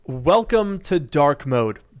Welcome to Dark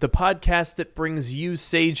Mode, the podcast that brings you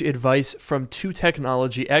sage advice from two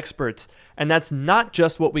technology experts. And that's not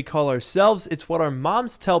just what we call ourselves, it's what our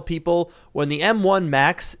moms tell people when the M1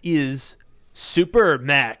 Max is Super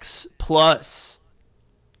Max Plus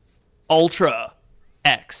Ultra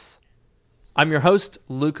X. I'm your host,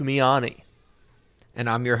 Luke Miani. And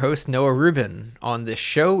I'm your host, Noah Rubin. On this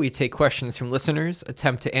show, we take questions from listeners,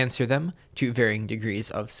 attempt to answer them to varying degrees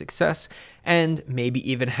of success, and maybe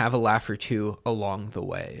even have a laugh or two along the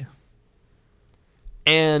way.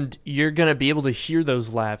 And you're going to be able to hear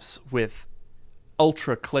those laughs with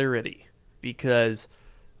ultra clarity because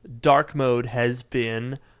Dark Mode has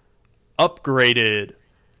been upgraded.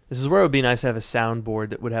 This is where it would be nice to have a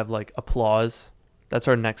soundboard that would have like applause. That's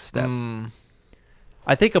our next step.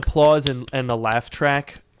 I think applause and the laugh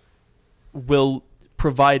track will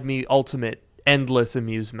provide me ultimate, endless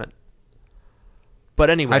amusement. But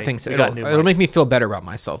anyway, I think so. It'll make me feel better about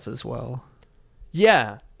myself as well.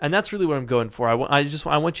 Yeah, and that's really what I'm going for. I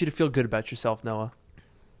want you to feel good about yourself, Noah.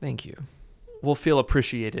 Thank you. We'll feel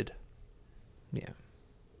appreciated. Yeah.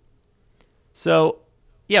 So,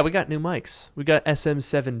 yeah, we got new mics. We got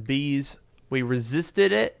SM7Bs. We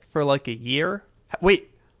resisted it for like a year. Wait.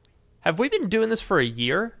 Have we been doing this for a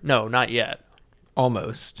year? No, not yet.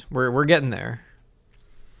 Almost. We're getting there.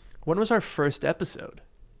 When was our first episode?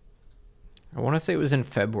 I want to say it was in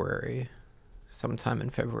February. Sometime in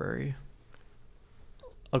February.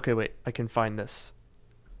 Okay, wait. I can find this.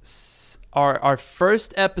 Our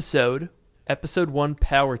first episode, episode 1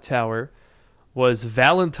 Power Tower, was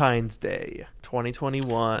Valentine's Day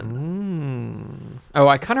 2021. Oh,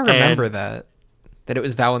 I kind of remember that it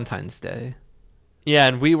was Valentine's Day. Yeah,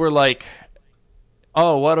 and we were like,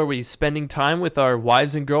 oh, what are we, spending time with our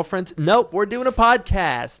wives and girlfriends? Nope, we're doing a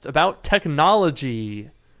podcast about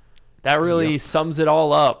technology. That really sums it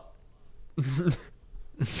all up.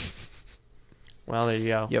 Well, there you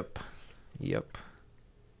go. Yep.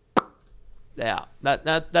 Yeah,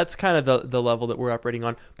 that's kind of the level that we're operating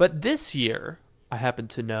on. But this year, I happen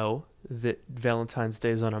to know that Valentine's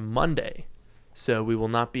Day is on a Monday, so we will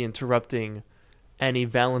not be interrupting any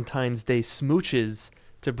Valentine's Day smooches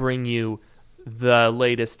to bring you the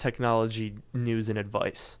latest technology news and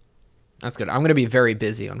advice. That's good. I'm going to be very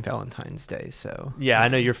busy on Valentine's Day, so. Yeah, I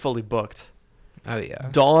know you're fully booked. Oh yeah.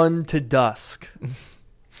 Dawn to dusk.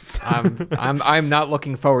 I'm not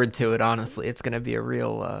looking forward to it, honestly. It's going to be a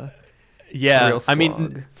real Yeah, slog. I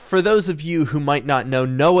mean, for those of you who might not know,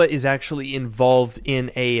 Noah is actually involved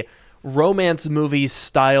in a romance movie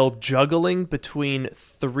style juggling between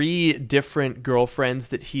 3 different girlfriends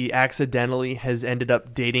that he accidentally has ended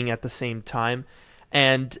up dating at the same time,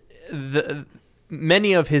 and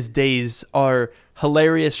many of his days are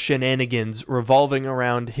hilarious shenanigans revolving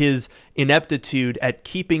around his ineptitude at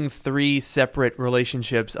keeping 3 separate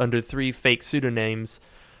relationships under 3 fake pseudonyms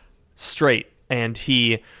straight, and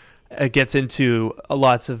he gets into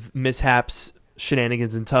lots of mishaps,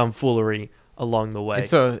 shenanigans, and tomfoolery along the way.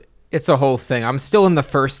 It's a whole thing. I'm still in the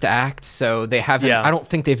first act, so they haven't. Yeah. I don't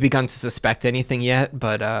think they've begun to suspect anything yet,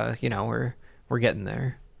 but we're getting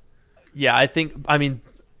there. Yeah, I mean,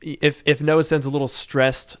 if Noah sends a little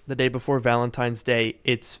stressed the day before Valentine's Day,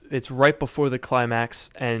 it's right before the climax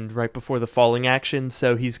and right before the falling action,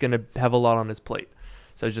 so he's going to have a lot on his plate.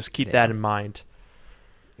 So just keep that in mind.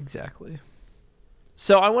 Exactly.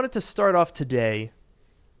 So I wanted to start off today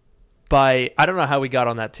by, I don't know how we got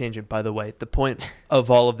on that tangent, by the way. The point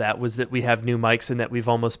of all of that was that we have new mics and that we've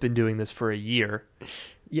almost been doing this for a year.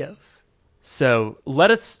 Yes. So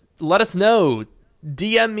let us know.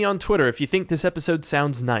 DM me on Twitter if you think this episode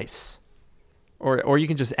sounds nice. Or you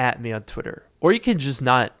can just @ me on Twitter. Or you can just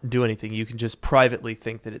not do anything. You can just privately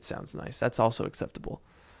think that it sounds nice. That's also acceptable.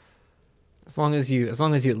 As long as you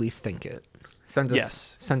at least think it. Send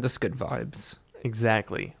us good vibes.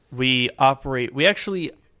 Exactly. We're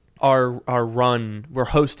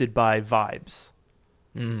hosted by Vibes.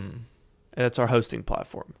 And that's our hosting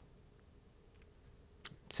platform.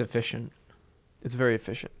 It's efficient. It's very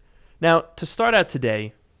efficient. Now, to start out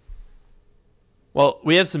today, well,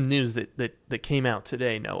 we have some news that came out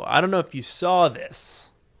today, Noah. I don't know if you saw this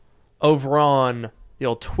over on the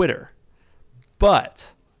old Twitter,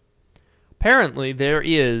 but apparently there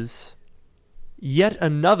is yet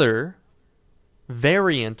another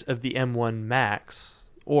variant of the M1 Max,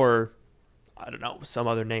 or I don't know, some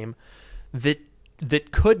other name,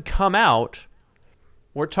 that could come out.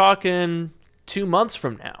 We're talking 2 months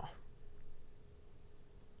from now.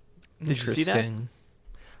 Did you see that?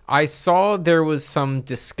 I saw there was some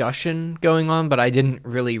discussion going on, but I didn't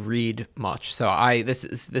really read much. So this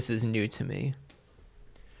is new to me.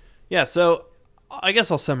 Yeah, so I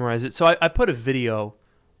guess I'll summarize it. So I put a video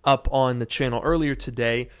up on the channel earlier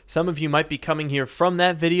today. Some of you might be coming here from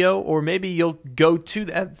that video, or maybe you'll go to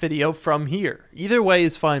that video from here. Either way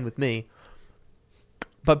is fine with me.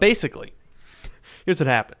 But basically, here's what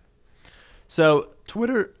happened. So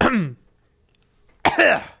Twitter,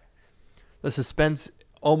 the suspense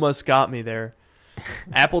almost got me there.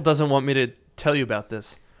 Apple doesn't want me to tell you about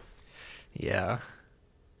this. Yeah.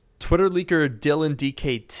 Twitter leaker Dylan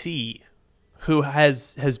DKT, who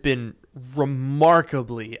has been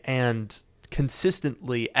remarkably and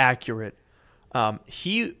consistently accurate,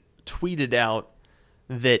 he tweeted out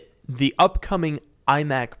that the upcoming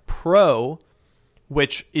iMac Pro,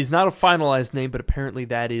 which is not a finalized name, but apparently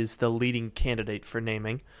that is the leading candidate for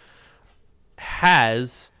naming,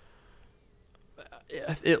 has,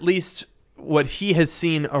 at least what he has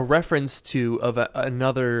seen, a reference to of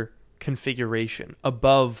another configuration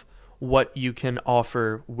above what you can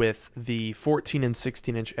offer with the 14 and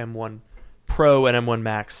 16-inch M1 Pro and M1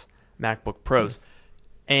 Max MacBook Pros.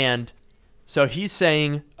 And so he's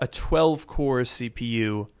saying a 12-core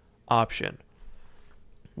CPU option,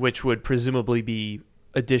 which would presumably be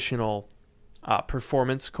additional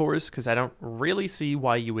performance cores, because I don't really see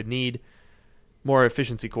why you would need more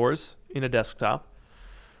efficiency cores in a desktop.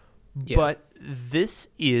 Yeah. But this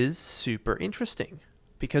is super interesting,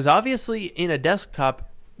 because obviously in a desktop,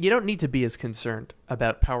 you don't need to be as concerned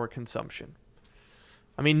about power consumption.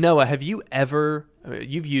 I mean, Noah, have you ever,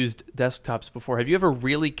 you've used desktops before, have you ever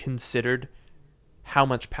really considered how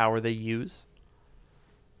much power they use?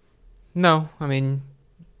 No, I mean,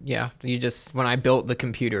 yeah, you just, when I built the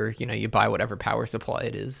computer, you buy whatever power supply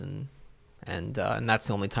it is, and that's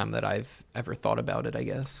the only time that I've ever thought about it, I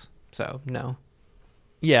guess. So, no.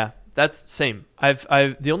 Yeah, that's the same.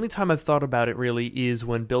 The only time I've thought about it really is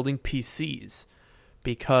when building PCs,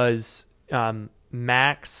 because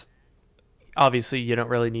Macs, obviously you don't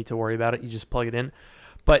really need to worry about it. You just plug it in.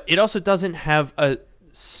 But it also doesn't have a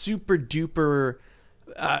super duper,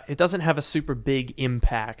 it doesn't have a super big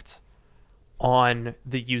impact on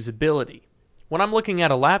the usability. When I'm looking at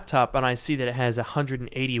a laptop and I see that it has a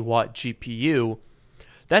 180 watt GPU,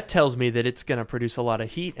 that tells me that it's going to produce a lot of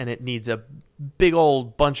heat and it needs a big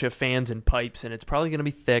old bunch of fans and pipes, and it's probably going to be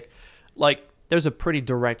thick. Like, there's a pretty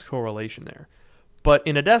direct correlation there. But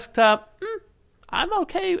in a desktop, I'm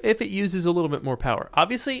okay if it uses a little bit more power.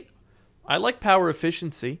 Obviously, I like power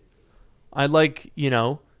efficiency. I like,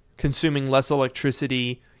 consuming less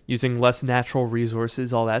electricity, using less natural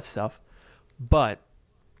resources, all that stuff. But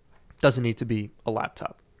it doesn't need to be a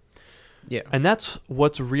laptop. Yeah. And that's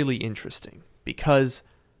what's really interesting, because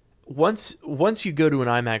once you go to an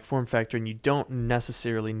iMac form factor and you don't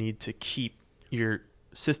necessarily need to keep your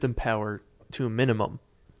system power to a minimum,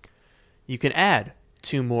 you can add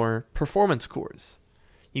 2 more performance cores.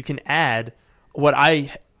 You can add what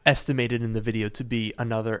I estimated in the video to be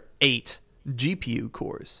another 8 GPU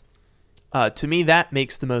cores. To me, that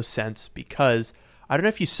makes the most sense, because I don't know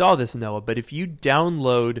if you saw this, Noah, but if you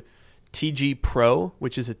download TG Pro,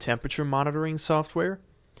 which is a temperature monitoring software,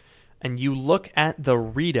 and you look at the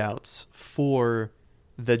readouts for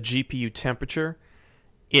the GPU temperature,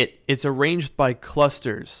 it's arranged by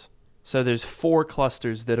clusters. So there's 4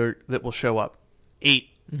 clusters that will show up, 8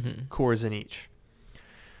 cores in each.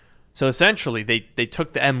 So essentially, they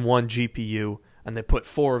took the M1 GPU and they put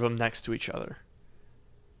 4 of them next to each other,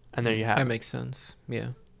 and there you have it. That makes sense. Yeah,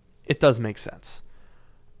 it does make sense.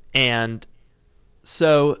 And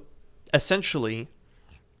so essentially,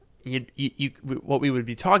 what we would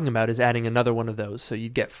be talking about is adding another one of those. So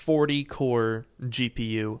you'd get 40 core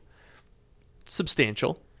GPU,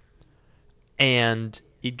 substantial, and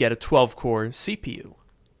you'd get a 12 core CPU.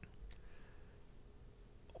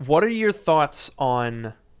 What are your thoughts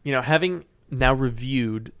on, having now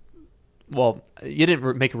reviewed, well, you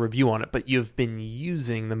didn't make a review on it, but you've been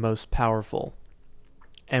using the most powerful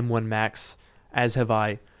M1 Max, as have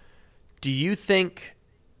I. Do you think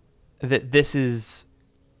that this is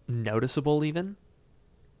noticeable even?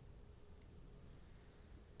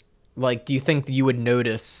 Like, do you think you would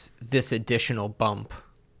notice this additional bump?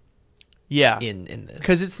 Yeah. In this?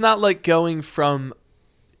 Because it's not like going from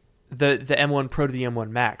the M1 Pro to the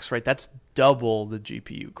M1 Max, right? That's double the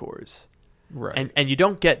GPU cores. Right. And you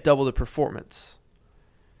don't get double the performance.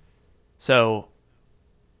 So,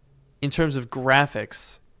 in terms of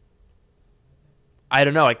graphics, I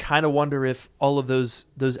don't know. I kind of wonder if all of those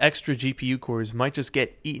extra GPU cores might just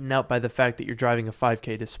get eaten up by the fact that you're driving a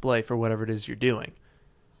 5K display for whatever it is you're doing.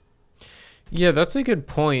 Yeah, that's a good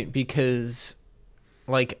point, because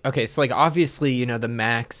obviously, the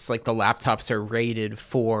Macs, the laptops are rated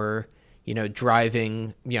for,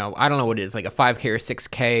 driving, I don't know what it is, like a 5K or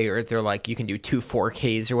 6K, or they're like, you can do 2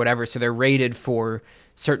 4Ks or whatever. So they're rated for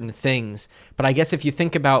certain things. But I guess if you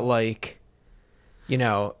think about like, you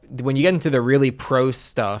know, when you get into the really pro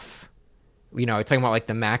stuff, you know, talking about like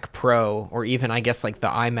the Mac Pro or even I guess like the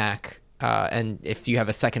iMac, and if you have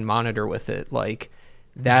a second monitor with it, like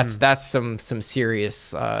that's some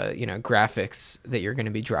serious you know, graphics that you're going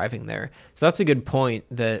to be driving there. So that's a good point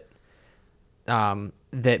that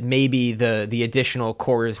that maybe the additional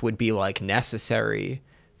cores would be like necessary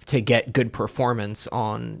to get good performance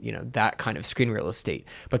on, you know, that kind of screen real estate.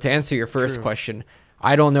 But to answer your first question,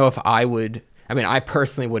 I don't know if I would. I mean, I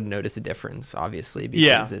personally wouldn't notice a difference, obviously,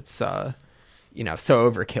 because it's you know, so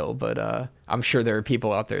overkill. But I'm sure there are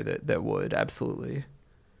people out there that would absolutely.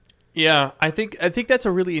 Yeah, I think that's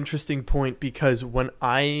a really interesting point, because when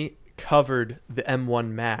I covered the M1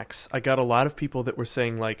 Max, I got a lot of people that were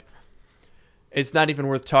saying like, it's not even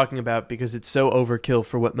worth talking about because it's so overkill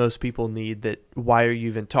for what most people need that why are you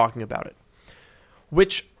even talking about it?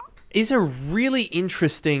 Which is a really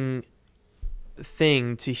interesting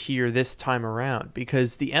thing to hear this time around,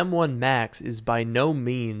 because the M1 Max is by no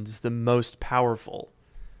means the most powerful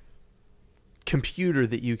computer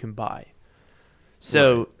that you can buy.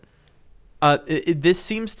 So this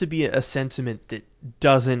seems to be a sentiment that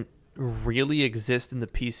doesn't really exist in the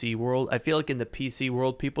PC world. I feel like in the PC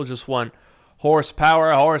world, people just want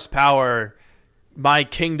horsepower, my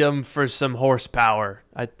kingdom for some horsepower.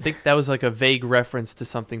 I think that was like a vague reference to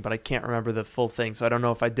something, but I can't remember the full thing, so I don't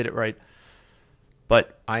know if I did it right.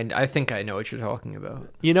 But I think I know what you're talking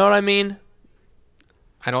about. You know what I mean?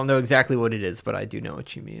 I don't know exactly what it is, but I do know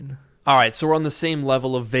what you mean. All right, so we're on the same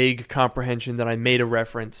level of vague comprehension that I made a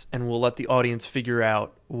reference, and we'll let the audience figure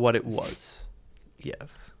out what it was.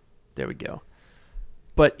 Yes. There we go.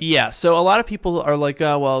 But yeah, so a lot of people are like,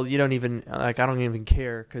 oh, well, you don't even, like, I don't even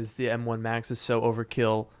care because the M1 Max is so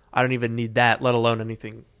overkill. I don't even need that, let alone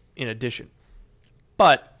anything in addition.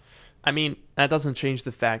 But, I mean, that doesn't change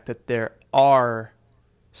the fact that there are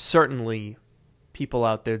certainly people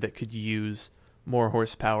out there that could use more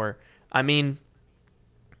horsepower. I mean,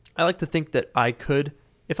 I like to think that I could.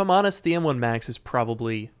 If I'm honest, the M1 Max is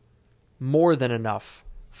probably more than enough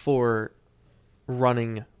for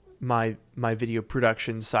running my video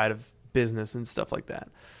production side of business and stuff like that.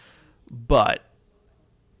 But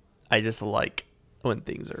I just like when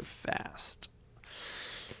things are fast.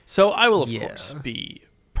 So I will, of course, be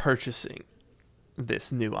purchasing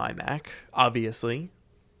this new iMac, obviously.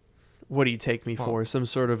 What do you take me for? Some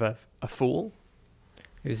sort of a fool?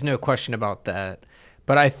 There's no question about that.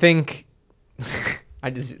 But I think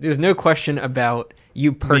there's no question about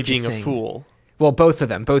you purchasing. Me being a fool. Well, both of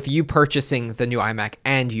them. Both you purchasing the new iMac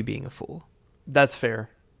and you being a fool. That's fair.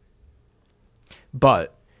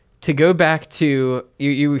 But to go back to,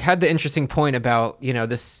 you had the interesting point about, you know,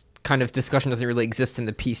 this kind of discussion doesn't really exist in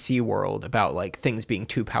the PC world about like things being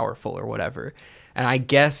too powerful or whatever. And I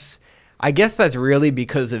guess that's really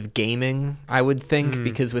because of gaming, I would think,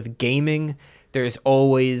 because with gaming, there's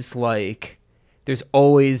always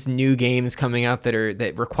new games coming out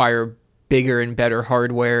that require bigger and better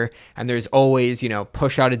hardware, and there's always, you know,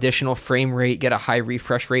 push out additional frame rate, get a high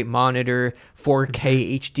refresh rate monitor,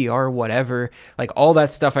 4K HDR, whatever, like all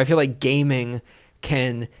that stuff. I feel like gaming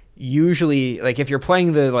can usually, like if you're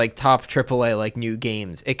playing the like top AAA like new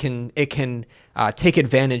games, it can take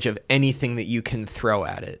advantage of anything that you can throw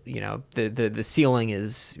at it. You know, the ceiling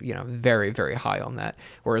is, you know, very, very high on that.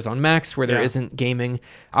 Whereas on Macs, where there isn't gaming,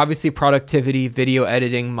 obviously productivity, video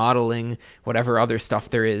editing, modeling, whatever other stuff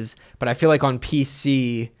there is. But I feel like on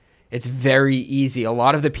PC, it's very easy. A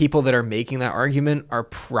lot of the people that are making that argument are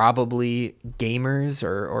probably gamers,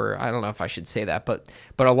 or I don't know if I should say that, but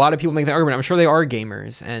a lot of people make that argument. I'm sure they are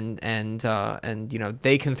gamers, and you know,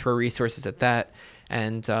 they can throw resources at that.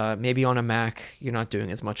 And maybe on a Mac, you're not doing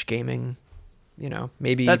as much gaming. You know,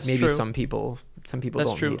 maybe true. some people That's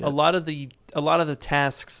don't true. need it. A lot of the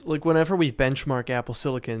tasks, like whenever we benchmark Apple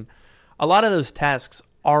Silicon, a lot of those tasks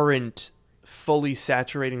aren't fully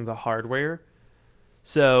saturating the hardware.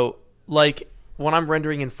 So, like when I'm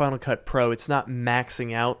rendering in Final Cut Pro, it's not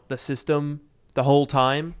maxing out the system the whole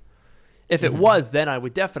time. If it was, then I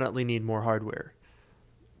would definitely need more hardware.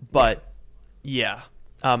 But yeah.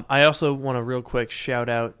 I also want to real quick shout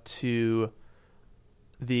out to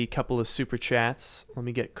the couple of super chats. Let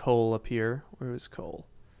me get Cole up here. Where is Cole?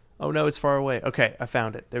 Oh, no, it's far away. Okay, I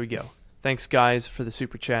found it. There we go. Thanks, guys, for the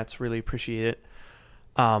super chats. Really appreciate it.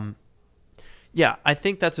 Yeah, I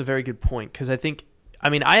think that's a very good point, because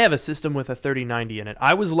I have a system with a 3090 in it.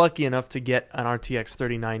 I was lucky enough to get an RTX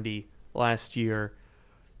 3090 last year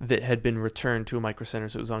that had been returned to a Micro Center,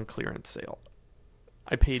 so it was on clearance sale.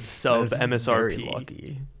 I paid sub MSRP. Very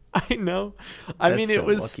lucky. I know. I mean, it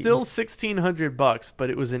was lucky. still $1,600, but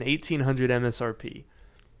it was an $1,800 MSRP.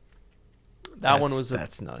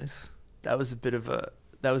 That's nice. That was a bit of a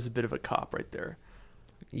cop right there.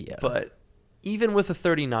 Yeah. But even with a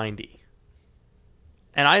 3090,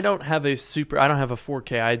 and I don't have a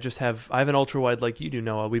 4K. I have an ultra wide like you do,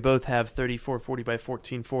 Noah. We both have 3440 by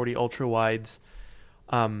 1440 ultra wides.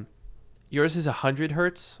 Yours is 100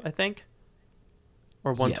 hertz, I think,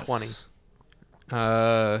 or 120.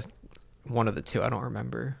 Yes. One of the two. I don't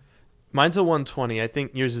remember. Mine's a 120. I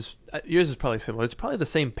think yours is probably similar. It's probably the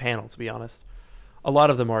same panel, to be honest. A lot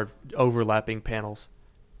of them are overlapping panels,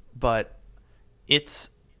 but it's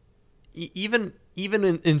even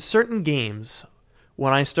in certain games,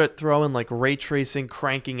 when I start throwing like ray tracing,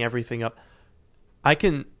 cranking everything up, I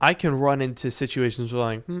can run into situations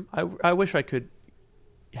where I wish I could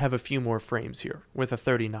have a few more frames here with a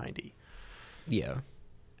 3090. Yeah.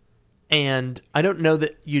 And I don't know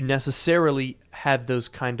that you necessarily have those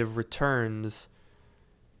kind of returns,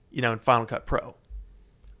 in Final Cut Pro.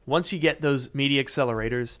 Once you get those media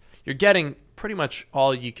accelerators, you're getting pretty much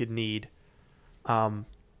all you could need. And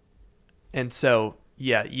so,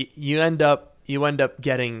 yeah, you end up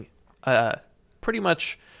getting pretty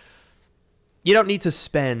much. You don't need to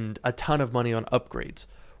spend a ton of money on upgrades,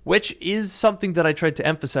 which is something that I tried to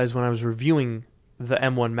emphasize when I was reviewing the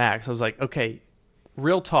M1 Max. I was like, okay,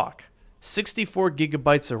 real talk. 64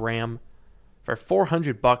 gigabytes of RAM for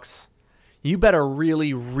 $400. You better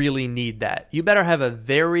really, really need that. You better have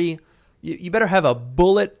you better have a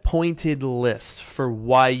bullet pointed list for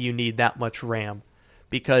why you need that much RAM,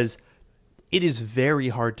 because it is very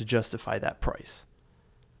hard to justify that price.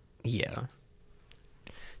 Yeah.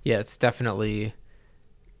 Yeah, it's definitely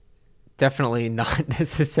not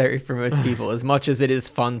necessary for most people, as much as it is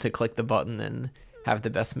fun to click the button and have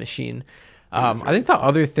the best machine. I think the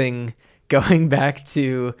other thing, going back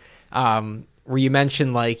to where you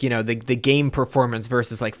mentioned the game performance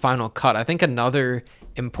versus like Final Cut, I think another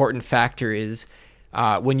important factor is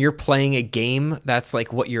when you're playing a game, that's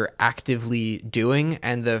like what you're actively doing,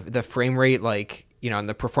 and the frame rate and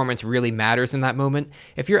the performance really matters in that moment.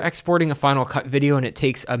 If you're exporting a Final Cut video and it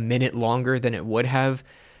takes a minute longer than it would have,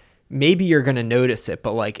 maybe you're going to notice it,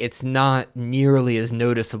 but it's not nearly as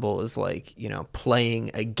noticeable as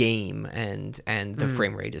playing a game and the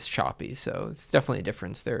frame rate is choppy. So it's definitely a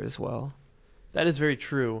difference there as well. That is very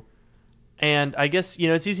true. And I guess,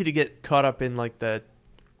 it's easy to get caught up in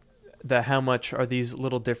the how much are these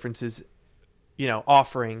little differences,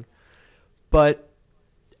 offering. But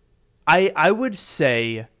I would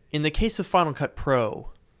say in the case of Final Cut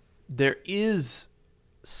Pro, there is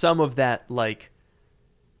some of that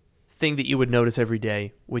thing that you would notice every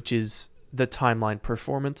day, which is the timeline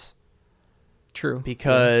performance. True.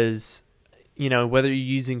 Because, whether you're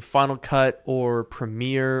using Final Cut or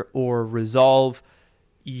Premiere or Resolve,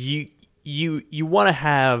 you want to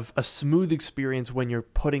have a smooth experience when you're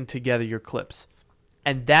putting together your clips.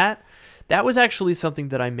 And that was actually something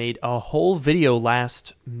that I made a whole video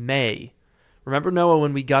last May. Remember, Noah,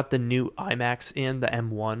 when we got the new iMacs the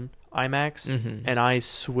M1 iMacs, and I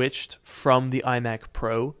switched from the iMac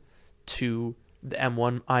Pro to the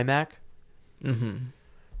M1 iMac? Mm-hmm.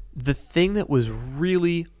 The thing that was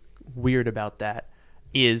really weird about that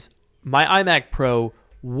is my iMac Pro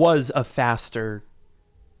was a faster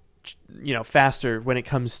when it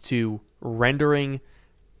comes to rendering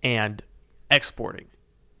and exporting.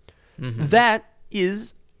 Mm-hmm. That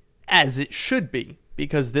is as it should be,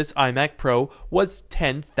 because this iMac Pro was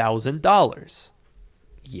 $10,000.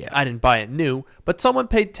 Yeah. I didn't buy it new, but someone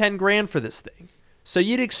paid $10,000 for this thing. So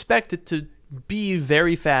you'd expect it to be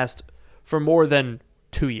very fast for more than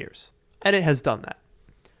 2 years. And it has done that.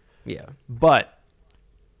 Yeah. But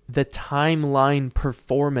the timeline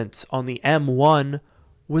performance on the M1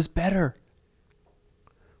 was better.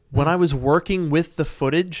 When I was working with the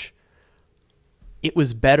footage, it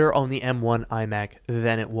was better on the M1 iMac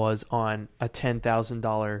than it was on a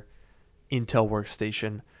 $10,000 Intel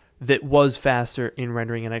workstation that was faster in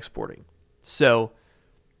rendering and exporting. So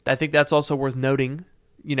I think that's also worth noting.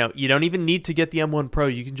 You don't even need to get the M1 Pro.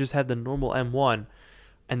 You can just have the normal M1.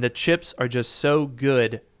 And the chips are just so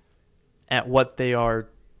good at what they are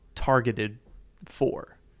targeted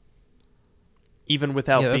for, even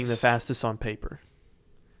without being the fastest on paper.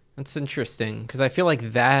 That's interesting, because I feel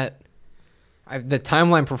like the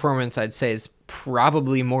timeline performance, I'd say, is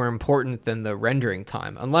probably more important than the rendering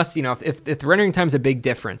time. Unless, if the rendering time's a big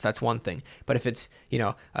difference, that's one thing. But if it's,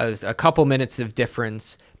 a couple minutes of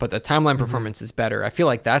difference, but the timeline performance is better, I feel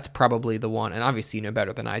like that's probably the one. And obviously you know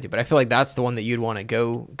better than I do, but I feel like that's the one that you'd want to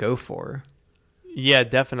go for. Yeah,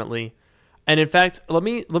 definitely. And in fact, let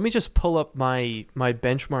me just pull up my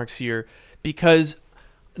benchmarks here, because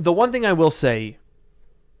the one thing I will say,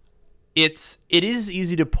 it is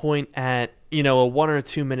easy to point at a 1 or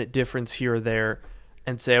 2 minute difference here or there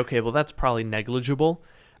and say, okay, well, that's probably negligible.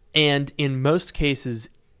 And in most cases,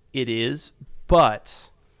 it is, but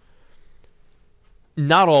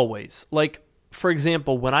not always. Like, for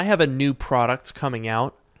example, when I have a new product coming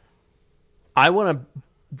out, I want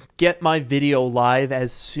to get my video live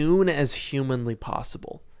as soon as humanly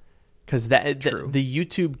possible. Because the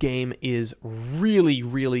YouTube game is really,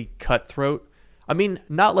 really cutthroat. I mean,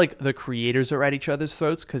 not like the creators are at each other's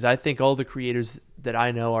throats, because I think all the creators that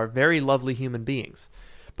I know are very lovely human beings.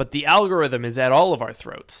 But the algorithm is at all of our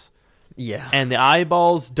throats. Yeah. And the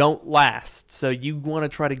eyeballs don't last. So you want to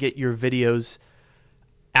try to get your videos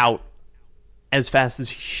out as fast as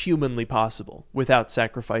humanly possible without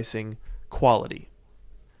sacrificing quality.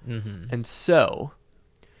 Mm-hmm. And so,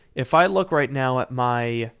 if I look right now at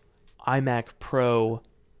my iMac Pro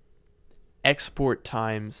export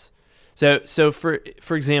times, so for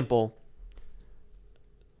example,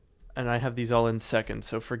 and I have these all in seconds,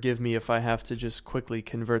 so forgive me if I have to just quickly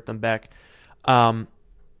convert them back.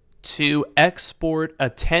 To export a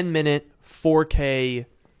 10-minute 4K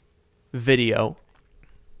video,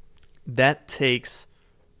 that takes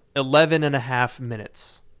 11 and a half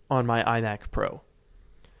minutes on my iMac Pro.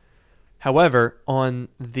 However, on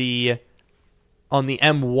the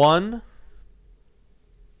M1,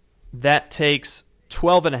 that takes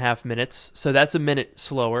 12 and a half minutes, so that's a minute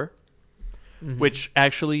slower. Mm-hmm. Which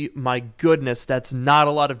actually, my goodness, that's not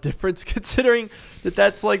a lot of difference, considering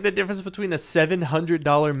that's like the difference between a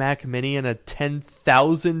 $700 Mac Mini and a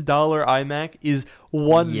 $10,000 iMac is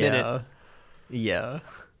 1 minute. Yeah.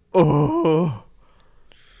 Oh.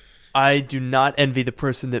 I do not envy the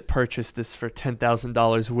person that purchased this for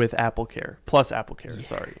 $10,000 with AppleCare, plus AppleCare. Yeah.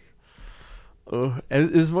 Sorry. Oh,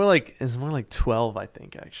 it's more like 12, I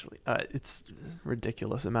think. Actually, it's a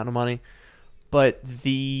ridiculous amount of money. But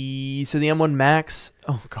the M1 Max,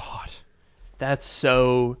 oh god, that's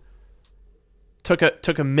so took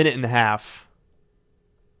a minute and a half.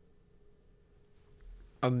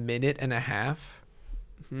 A minute and a half?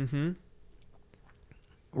 Mm-hmm.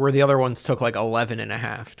 Where the other ones took like 11 and a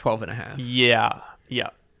half, 12 and a half. Yeah.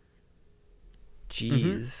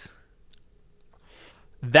 Jeez.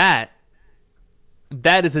 Mm-hmm.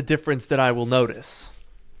 That is a difference that I will notice.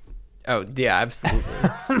 Oh, yeah, absolutely.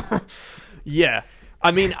 Yeah. I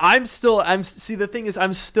mean, see, the thing is,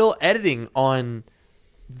 I'm still editing on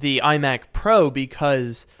the iMac Pro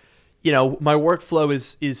because, my workflow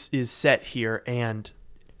is set here, and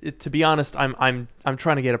to be honest, I'm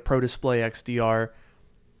trying to get a Pro Display XDR.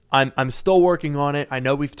 I'm still working on it. I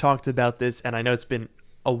know we've talked about this, and I know it's been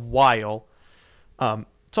a while.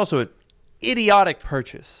 It's also an idiotic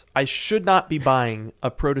purchase. I should not be buying a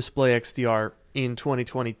Pro Display XDR in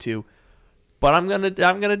 2022, but I'm gonna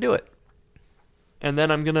do it. And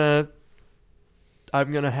then I'm gonna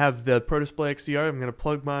have the Pro Display XDR. I'm gonna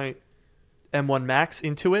plug my M1 Max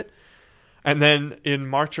into it, and then in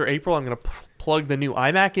March or April, I'm gonna plug the new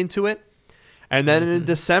iMac into it, and then in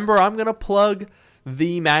December, I'm gonna plug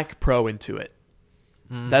the Mac Pro into it.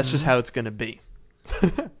 Mm-hmm. That's just how it's gonna be.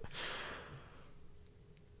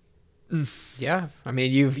 Yeah, I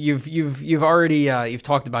mean, you've already you've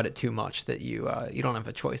talked about it too much that you don't have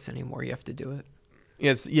a choice anymore. You have to do it.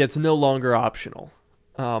 It's no longer optional.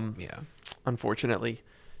 Unfortunately.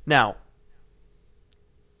 Now,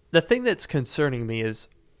 the thing that's concerning me is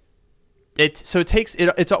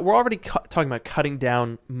we're already talking about cutting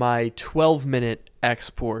down my 12-minute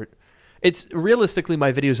export. It's realistically,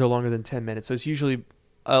 my videos are longer than 10 minutes, so it's usually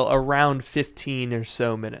around 15 or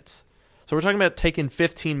so minutes. So we're talking about taking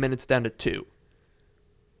 15 minutes down to 2.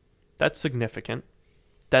 That's significant.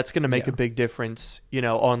 That's going to make a big difference,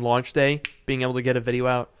 on launch day, being able to get a video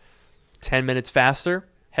out 10 minutes faster.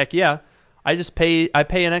 Heck yeah. I pay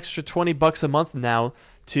an extra $20 a month now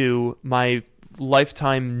to my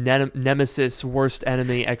lifetime nemesis worst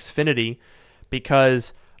enemy, Xfinity,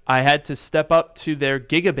 because I had to step up to their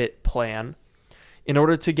gigabit plan in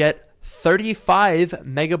order to get 35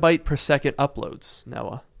 megabyte per second uploads,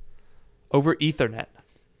 Noah, over Ethernet.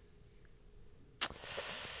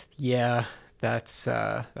 Yeah. That's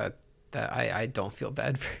that I don't feel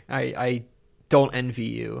bad for. I don't envy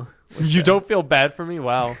you. You don't feel bad for me?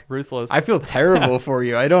 Wow, ruthless. I feel terrible for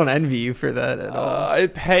you. I don't envy you for that at all. I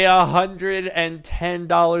pay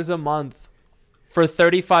 $110 a month for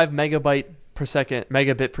 35 megabit per second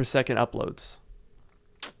uploads.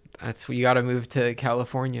 That's you got to move to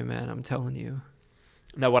California, man. I'm telling you.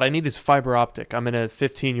 No, what I need is fiber optic. I'm in a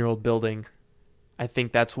 15-year-old building. I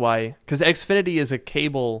think that's why, because Xfinity is a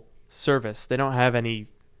cable service. They don't have any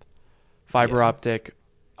fiber optic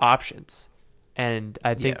options, and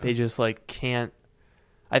I think they just can't.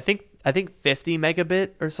 I think I think 50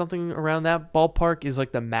 megabit or something around that ballpark is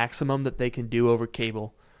like the maximum that they can do over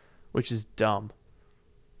cable, which is dumb.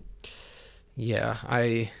 Yeah,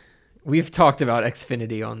 we've talked about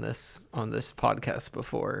Xfinity on this podcast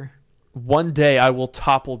before. One day I will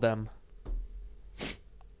topple them.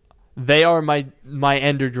 They are my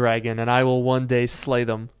Ender Dragon, and I will one day slay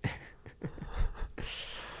them.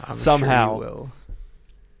 Somehow. Sure you will.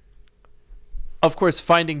 Of course,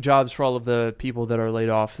 finding jobs for all of the people that are laid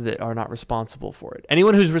off that are not responsible for it.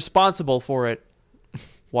 Anyone who's responsible for it,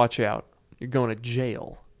 watch out. You're going to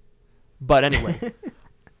jail. But anyway,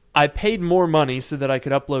 I paid more money so that I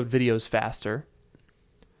could upload videos faster.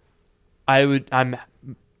 I'm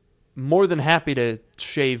more than happy to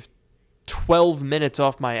shave 12 minutes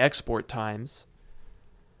off my export times.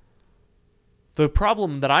 The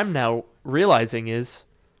problem that I'm now realizing is,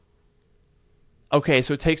 okay,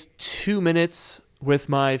 so it takes 2 minutes with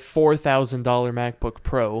my $4,000 MacBook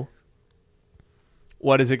Pro.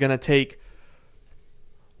 What is it going to take?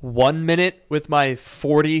 1 minute with my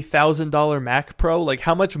 $40,000 Mac Pro? Like,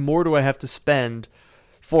 how much more do I have to spend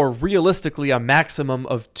for realistically a maximum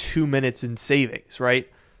of 2 minutes in savings, right?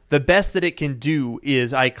 The best that it can do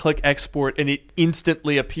is I click export and it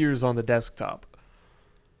instantly appears on the desktop.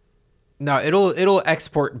 No, it'll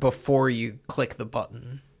export before you click the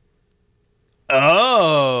button.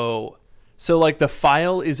 Oh, so like the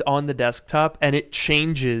file is on the desktop and it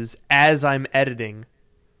changes as I'm editing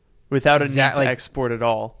without a need to export at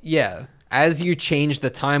all. Yeah, as you change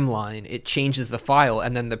the timeline, it changes the file,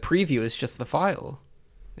 and then the preview is just the file.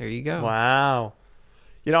 There you go. Wow.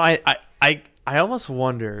 You know, I almost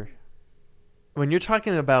wonder, when you're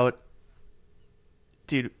talking about,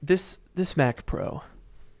 dude, this Mac Pro,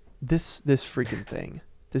 this freaking thing,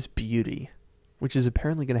 this beauty, which is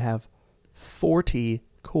apparently going to have 40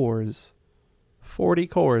 cores,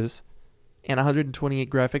 and 128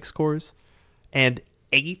 graphics cores, and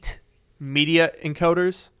 8 media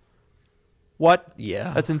encoders. What?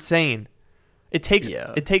 Yeah. That's insane. It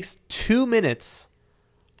takes 2 minutes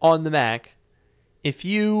on the Mac. If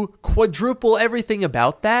you quadruple everything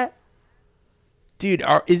about that, dude,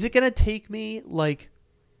 is it going to take me like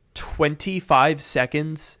 25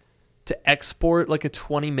 seconds to export like a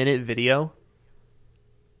 20-minute video?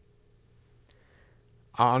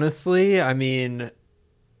 Honestly, I mean,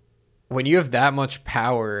 when you have that much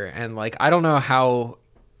power, and like, I don't know how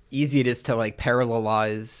easy it is to like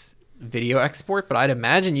parallelize video export, but I'd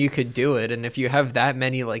imagine you could do it. And if you have that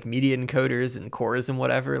many like media encoders and cores and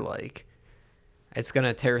whatever, like, it's going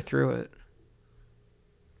to tear through it.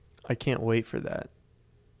 I can't wait for that.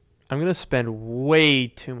 I'm going to spend way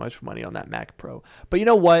too much money on that Mac Pro. But you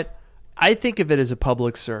know what? I think of it as a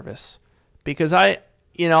public service because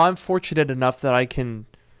I'm fortunate enough that I can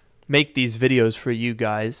make these videos for you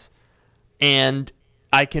guys, and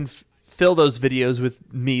I can fill those videos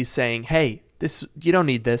with me saying, hey, you don't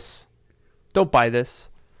need this. Don't buy this.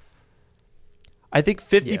 I think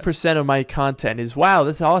 50% of my content is, wow,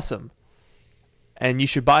 this is awesome, and you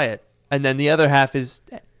should buy it. And then the other half is,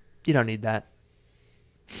 you don't need that.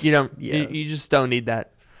 You just don't need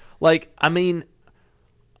that. Like, I mean,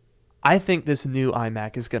 I think this new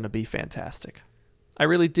iMac is going to be fantastic. I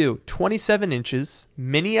really do. 27 inches,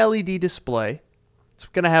 mini LED display. It's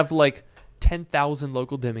going to have like 10,000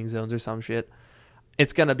 local dimming zones or some shit.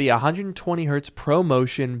 It's going to be 120 hertz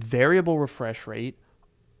ProMotion variable refresh rate.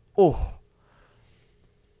 Oh.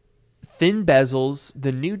 Thin bezels,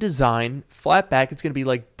 the new design, flat back. It's going to be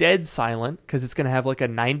like dead silent because it's going to have like a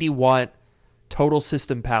 90-watt total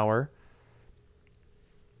system power.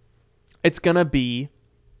 It's going to be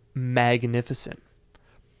magnificent.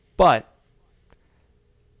 But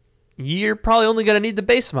you're probably only going to need the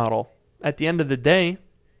base model at the end of the day.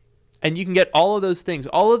 And you can get all of those things,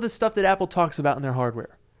 all of the stuff that Apple talks about in their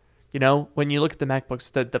hardware. You know, when you look at the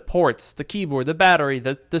MacBooks, the ports, the keyboard, the battery,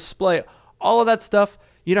 the display, all of that stuff,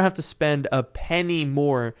 you don't have to spend a penny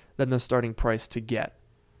more than the starting price to get.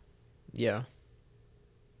 Yeah.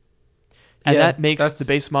 And that makes the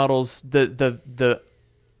base models, the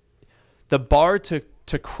bar to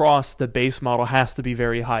cross the base model has to be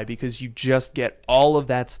very high because you just get all of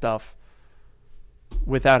that stuff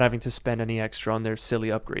without having to spend any extra on their silly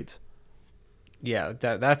upgrades. Yeah,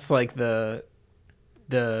 that's like the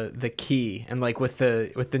key. And like with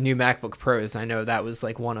the new MacBook Pros, I know that was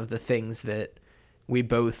like one of the things that we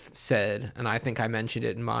both said, and I think I mentioned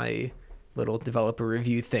it in my little developer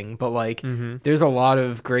review thing, but like there's a lot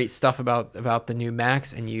of great stuff about the new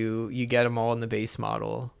Macs, and you get them all in the base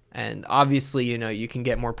model. And obviously, you know, you can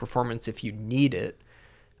get more performance if you need it,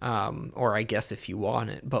 or I guess if you want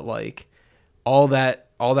it. But like all that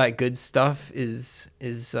good stuff is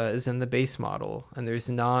in the base model, and there's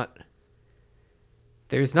not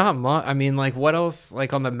There's not much. I mean, like, what else?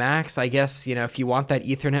 Like, on the Max, I guess, if you want that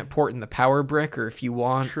Ethernet port in the power brick, or if you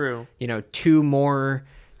want, True. 2 more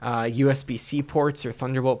USB-C ports or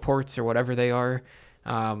Thunderbolt ports or whatever they are,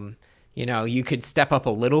 you could step up a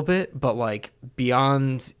little bit, but, like,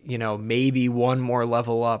 beyond, maybe one more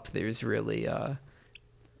level up, there's really,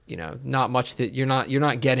 not much that you're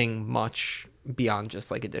not getting much beyond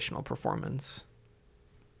just, like, additional performance.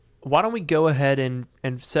 Why don't we go ahead and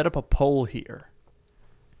set up a poll here?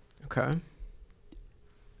 Okay.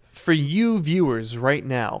 For you viewers right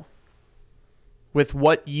now, with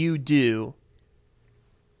what you do,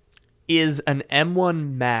 is an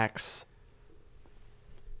M1 Max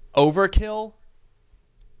overkill?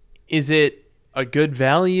 Is it a good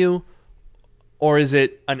value? Or is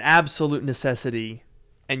it an absolute necessity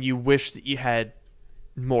and you wish that you had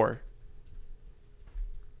more?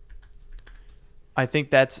 I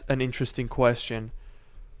think that's an interesting question.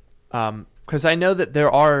 Because I know that there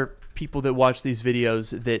are people that watch these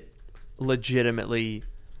videos that legitimately,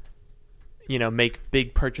 make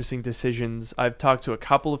big purchasing decisions. I've talked to a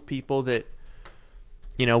couple of people that,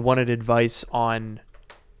 wanted advice on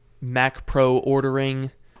Mac Pro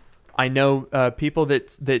ordering. I know people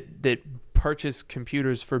that purchase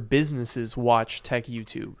computers for businesses watch tech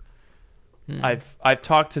YouTube. I've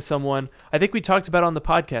talked to someone, I think we talked about on the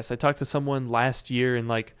podcast. I talked to someone last year in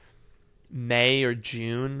like May or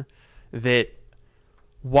June that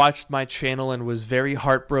watched my channel and was very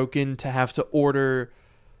heartbroken to have to order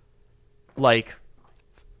like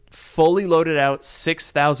fully loaded out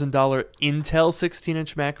 $6,000 Intel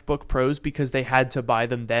 16-inch MacBook Pros because they had to buy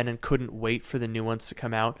them then and couldn't wait for the new ones to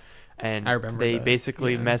come out. And I remember they that.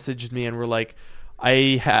 basically messaged me and were like,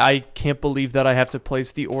 I can't believe that I have to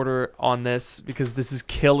place the order on this because this is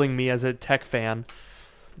killing me as a tech fan.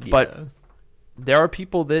 Yeah. But there are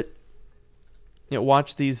people that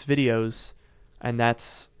watch these videos, and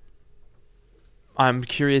I'm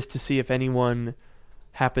curious to see if anyone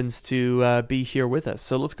happens to be here with us.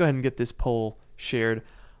 So let's go ahead and get this poll shared.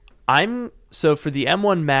 So for the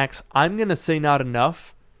M1 Max, I'm going to say not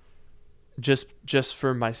enough just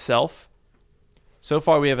for myself. So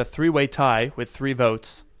far, we have a 3-way tie with 3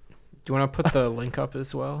 votes. Do you want to put the link up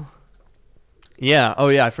as well? Yeah. Oh,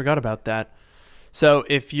 yeah. I forgot about that. So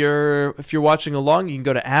if you're watching along, you can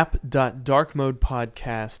go to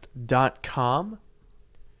app.darkmodepodcast.com,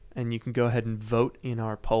 and you can go ahead and vote in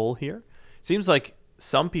our poll here. It seems like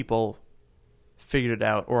some people figured it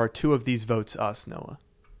out, or are 2 of these votes us, Noah?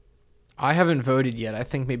 I haven't voted yet. I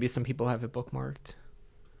think maybe some people have it bookmarked.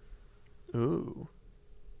 Ooh.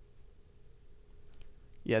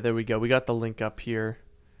 Yeah, there we go. We got the link up here.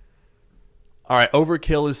 All right,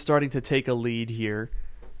 Overkill is starting to take a lead here.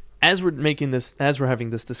 As we're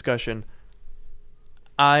having this discussion,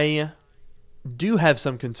 I do have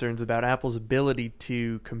some concerns about Apple's ability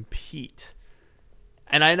to compete.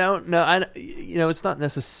 And I don't know, it's not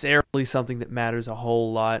necessarily something that matters a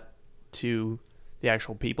whole lot to the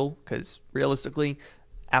actual people, because realistically,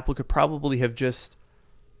 Apple could probably have just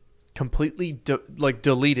completely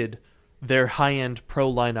deleted their high-end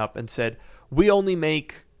Pro lineup and said, we only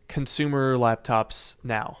make consumer laptops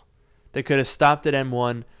now. They could have stopped at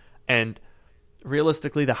M1, and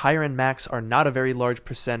realistically, the higher-end Macs are not a very large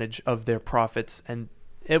percentage of their profits, and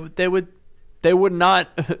they would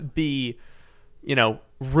not be,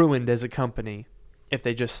 ruined as a company if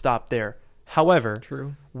they just stopped there. However,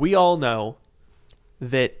 True. We all know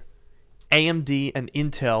that AMD and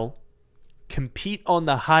Intel compete on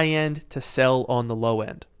the high end to sell on the low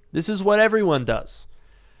end. This is what everyone does.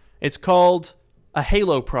 It's called a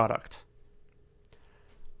halo product.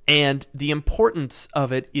 And the importance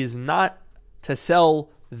of it is not to sell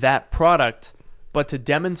that product, but to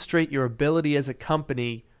demonstrate your ability as a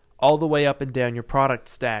company all the way up and down your product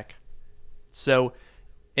stack. So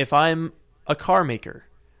if I'm a car maker,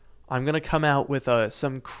 I'm going to come out with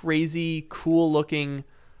some crazy, cool-looking,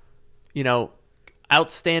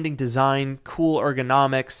 outstanding design, cool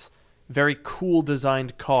ergonomics, very cool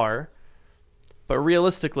designed car. But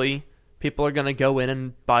realistically, people are going to go in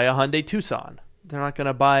and buy a Hyundai Tucson. They're not going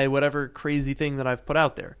to buy whatever crazy thing that I've put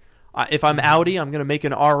out there. If I'm Audi, I'm going to make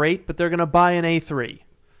an R8, but they're going to buy an A3.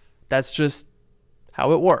 That's just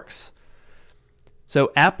how it works.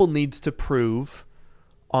 So Apple needs to prove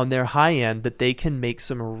on their high end that they can make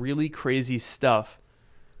some really crazy stuff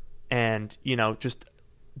and, just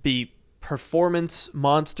be performance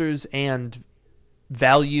monsters and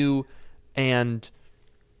value and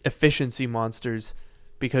efficiency monsters,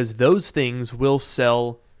 because those things will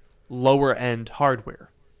sell lower end hardware.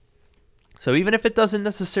 So even if it doesn't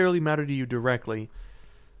necessarily matter to you directly,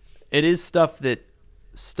 it is stuff that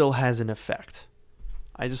still has an effect.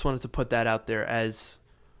 I just wanted to put that out there as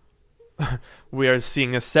we are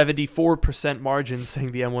seeing a 74% margin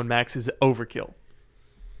saying the M1 Max is overkill.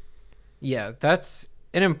 Yeah, that's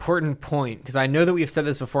an important point, because I know that we've said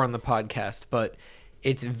this before on the podcast, but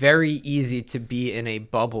it's very easy to be in a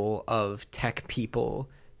bubble of tech people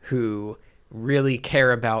who really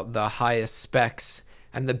care about the highest specs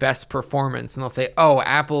and the best performance, and they'll say, "Oh,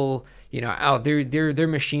 Apple, oh, their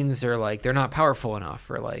machines are like, they're not powerful enough,"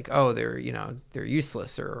 or like, "Oh, they're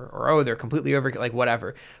useless," or "Oh, they're completely over," like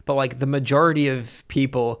whatever. But like the majority of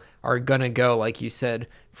people are gonna go, like you said,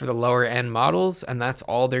 for the lower end models, and that's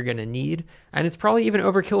all they're gonna need. And it's probably even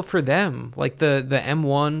overkill for them. Like the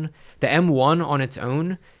M1 on its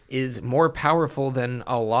own is more powerful than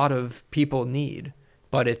a lot of people need,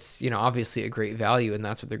 but it's obviously a great value, and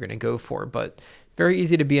that's what they're gonna go for. But very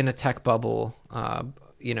easy to be in a tech bubble,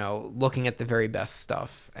 looking at the very best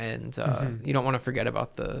stuff, and you don't want to forget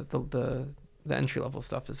about the entry level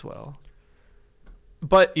stuff as well.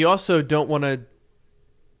 But you also don't want to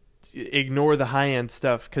ignore the high end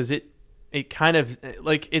stuff, because it kind of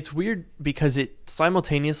like, it's weird because it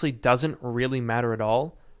simultaneously doesn't really matter at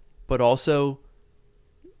all, but also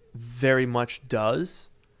very much does.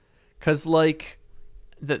 Because like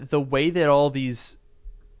the way that all these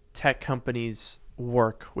tech companies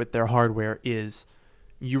work with their hardware is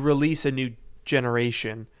you release a new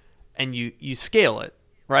generation and you scale it,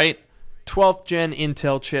 right? 12th gen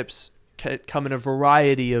Intel chips come in a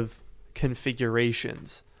variety of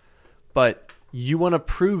configurations, but you want to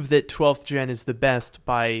prove that 12th gen is the best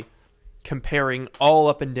by comparing all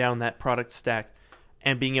up and down that product stack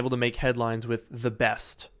and being able to make headlines with the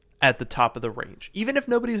best at the top of the range, even if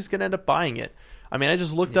nobody's going to end up buying it. I mean, I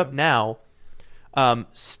just looked up now,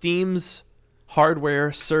 Steam's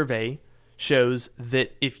hardware survey shows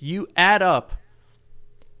that if you add up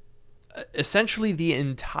essentially the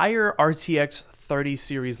entire RTX 30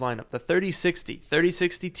 series lineup, the 3060,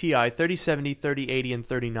 3060 Ti, 3070, 3080, and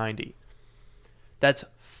 3090, that's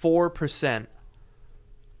 4%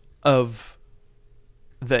 of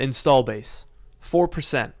the install base.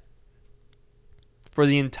 4% for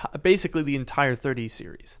basically the entire 30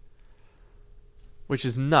 series, which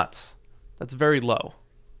is nuts. That's very low.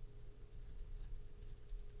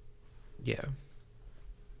 Yeah.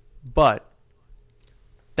 But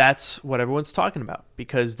that's what everyone's talking about,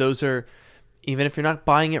 because those are, even if you're not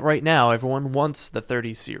buying it right now, everyone wants the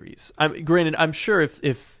 30 series. Granted, I'm sure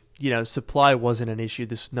if supply wasn't an issue,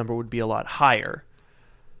 this number would be a lot higher.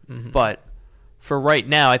 Mm-hmm. But for right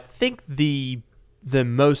now, I think the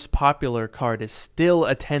most popular card is still a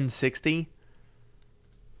 1060.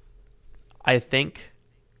 I think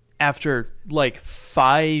after like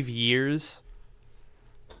 5 years.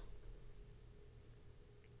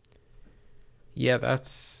 Yeah,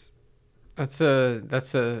 that's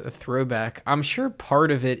a throwback. I'm sure part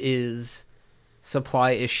of it is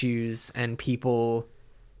supply issues and people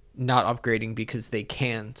not upgrading because they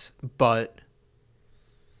can't, but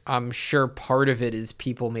I'm sure part of it is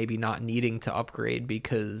people maybe not needing to upgrade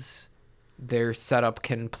because their setup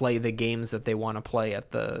can play the games that they want to play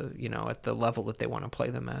at the level that they want to play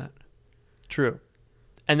them at. True.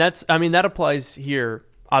 And that applies here.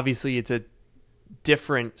 Obviously, it's a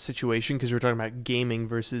different situation because we're talking about gaming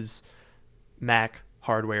versus Mac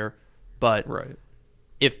hardware. But right.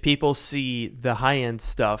 If people see the high-end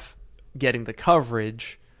stuff getting the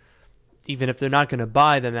coverage, even if they're not going to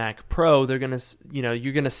buy the Mac Pro, they're going to,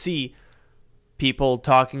 you're going to see people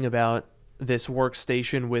talking about this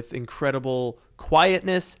workstation with incredible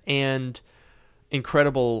quietness and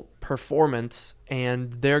incredible performance,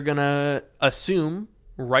 and they're going to assume,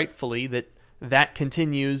 rightfully, that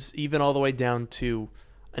continues even all the way down to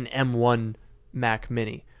an M1 Mac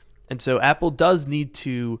Mini. And so Apple does need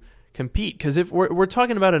to compete, because if we're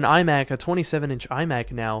talking about an iMac, a 27-inch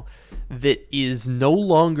iMac now, that is no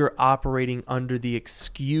longer operating under the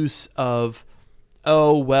excuse of,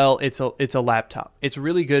 oh, well, it's a laptop. It's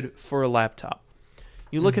really good for a laptop.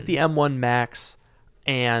 You look at the M1 Max,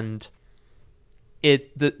 and the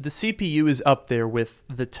CPU is up there with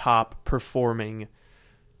the top performing,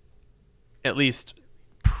 at least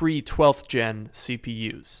pre-12th gen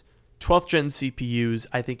CPUs. 12th gen CPUs,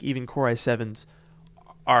 I think even Core i7s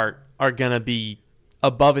are going to be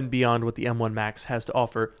above and beyond what the M1 Max has to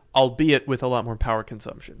offer, albeit with a lot more power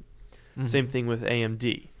consumption. Mm-hmm. Same thing with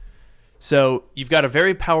AMD. So you've got a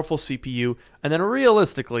very powerful CPU, and then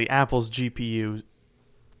realistically, Apple's GPU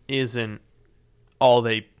isn't all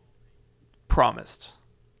they promised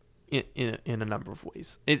in a number of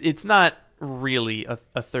ways. It's not really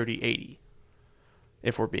a 3080,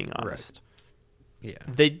 if we're being honest. Right. Yeah.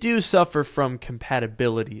 They do suffer from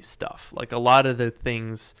compatibility stuff. Like a lot of the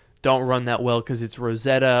things don't run that well because it's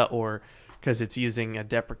Rosetta or because it's using a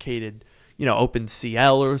deprecated,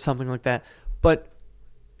 OpenCL or something like that. But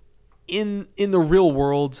in the real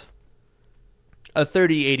world, a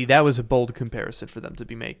 3080, that was a bold comparison for them to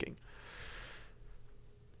be making.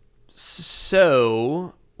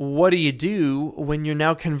 So what do you do when you're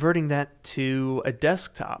now converting that to a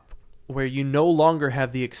desktop where you no longer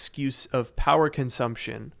have the excuse of power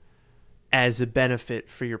consumption as a benefit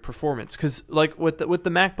for your performance? Because like with the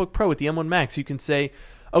MacBook Pro, with the M1 Max, you can say,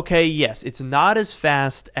 okay, yes, it's not as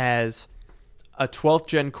fast as a 12th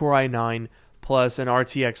gen Core i9 plus an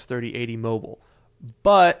RTX 3080 mobile,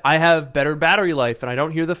 but I have better battery life and I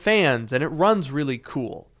don't hear the fans and it runs really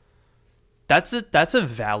cool. That's a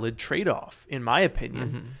valid trade-off, in my opinion.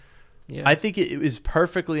 Mm-hmm. Yeah. I think it is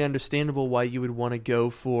perfectly understandable why you would want to go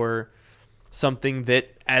for something that,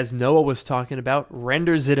 as Noah was talking about,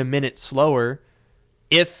 renders it a minute slower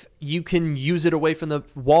if you can use it away from the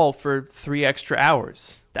wall for 3 extra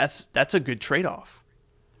hours. That's a good trade-off.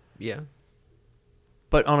 Yeah.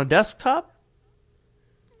 But on a desktop,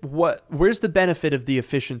 where's the benefit of the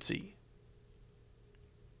efficiency?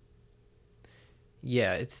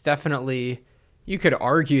 Yeah, it's definitely, you could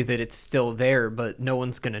argue that it's still there, but no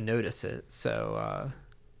one's going to notice it. So,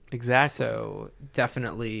 Exactly. So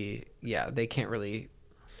definitely, yeah, they can't really,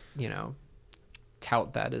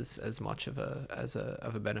 tout that as much of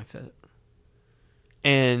a benefit.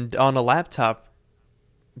 And on a laptop,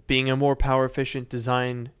 being a more power efficient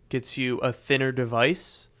design gets you a thinner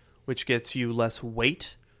device, which gets you less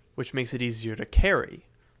weight, which makes it easier to carry.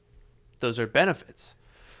 Those are benefits.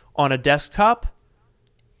 On a desktop,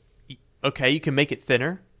 okay, you can make it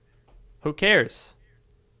thinner. Who cares?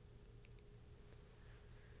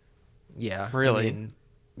 Yeah, Really? I mean,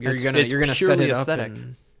 you're It's gonna set purely it aesthetic. up,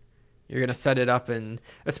 and you're gonna set it up, and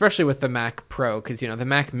especially with the Mac Pro, because the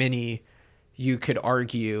Mac Mini, you could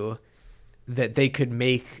argue that they could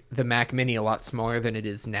make the Mac Mini a lot smaller than it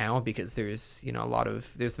is now, because there's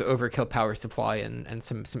there's the overkill power supply and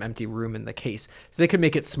some empty room in the case, so they could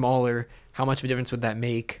make it smaller. How much of a difference would that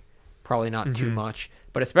make? Probably not too much,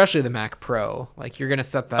 but especially the Mac Pro, like you're gonna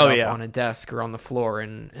set that up on a desk or on the floor,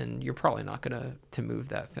 and you're probably not gonna to move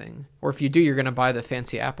that thing. Or if you do, you're gonna buy the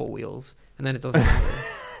fancy Apple wheels, and then it doesn't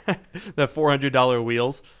matter. The $400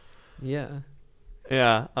 wheels. Yeah.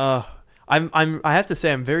 Yeah. I have to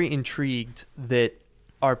say I'm very intrigued that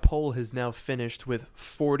our poll has now finished with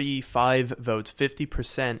 45 votes,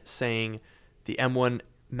 50% saying the M1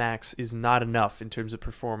 Max is not enough in terms of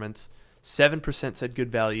performance. 7% said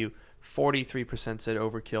good value. 43% said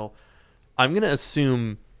overkill. I'm going to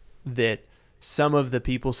assume that some of the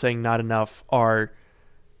people saying not enough are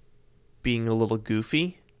being a little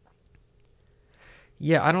goofy.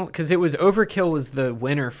 Yeah, because it was overkill was the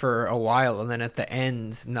winner for a while, and then at the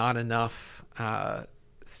end, not enough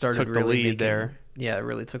started Took the really lead there. Yeah, it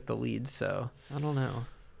really took the lead. So I don't know.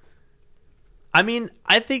 I mean,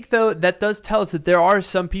 I think though that does tell us that there are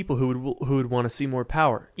some people who would want to see more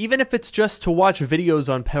power, even if it's just to watch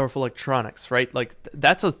videos on powerful electronics, right? Like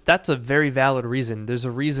that's a very valid reason. There's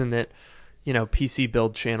a reason that PC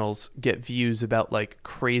build channels get views about like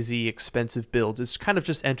crazy expensive builds. It's kind of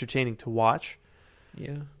just entertaining to watch.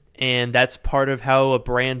 Yeah. And that's part of how a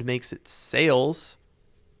brand makes its sales.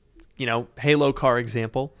 Halo car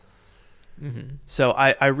example. Mm-hmm. So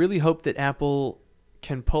I really hope that Apple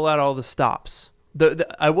can pull out all the stops.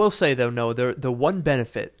 I will say though, no, the one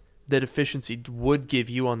benefit that efficiency would give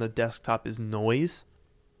you on the desktop is noise.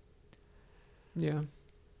 Yeah.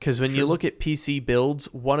 Because when you look at PC builds,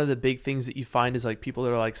 one of the big things that you find is like people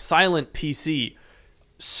that are like silent PC,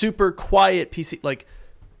 super quiet PC, like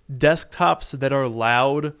desktops that are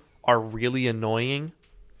loud are really annoying.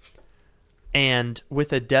 And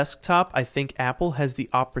with a desktop, I think Apple has the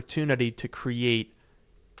opportunity to create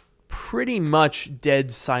pretty much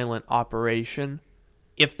dead silent operation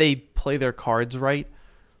if they play their cards right.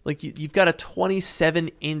 Like you've got a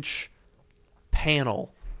 27-inch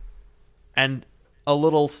panel and a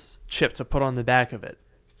little chip to put on the back of it.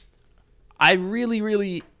 I really,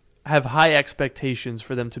 really have high expectations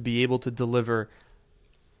for them to be able to deliver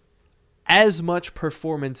as much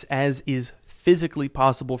performance as is physically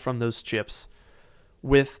possible from those chips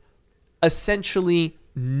with essentially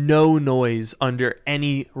no noise under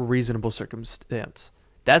any reasonable circumstance.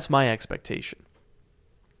 That's my expectation.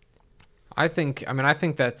 I think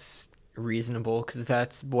that's reasonable, because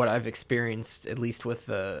that's what I've experienced, at least with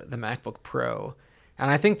the MacBook Pro.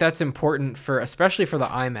 And I think that's important especially for the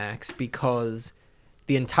iMacs, because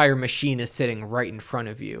the entire machine is sitting right in front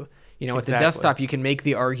of you. With the desktop, you can make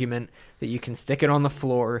the argument that you can stick it on the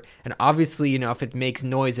floor, and obviously, if it makes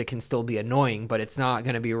noise, it can still be annoying, but it's not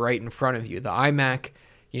going to be right in front of you. The iMac,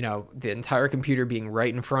 the entire computer being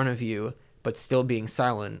right in front of you but still being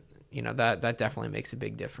silent, that definitely makes a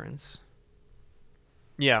big difference.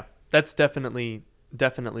 Yeah, that's definitely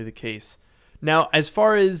the case. Now, as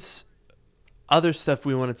far as other stuff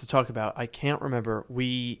we wanted to talk about, I can't remember.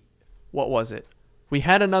 What was it? We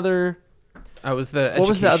had another. What was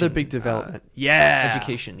the other big development?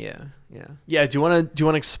 Education. Yeah. Yeah. Do you want to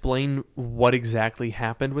explain what exactly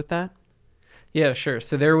happened with that? Yeah, sure.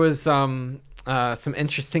 So there was some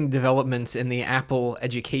interesting developments in the Apple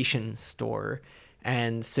Education Store,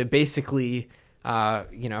 and so basically,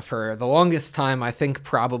 for the longest time, I think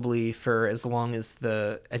probably for as long as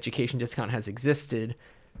the education discount has existed,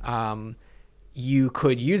 you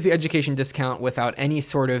could use the education discount without any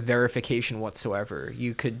sort of verification whatsoever.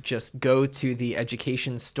 You could just go to the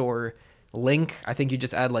Education Store link. I think you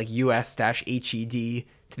just add like US-HED to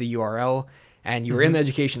the URL, and you were in the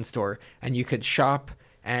Education Store, and you could shop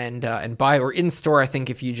and buy, or in store, I think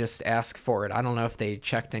if you just ask for it. I don't know if they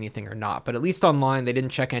checked anything or not, but at least online they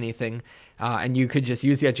didn't check anything, and you could just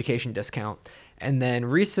use the education discount. And then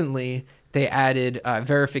recently they added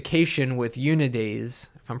verification with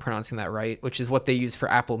Unidays, if I'm pronouncing that right, which is what they use for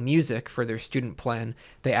Apple Music for their student plan.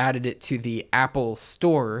 They added it to the Apple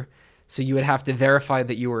Store, so you would have to verify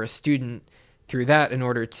that you were a student through that in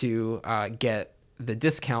order to get the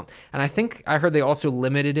discount. And I think I heard they also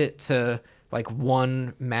limited it to like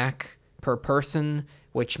one Mac per person,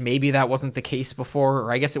 which maybe that wasn't the case before,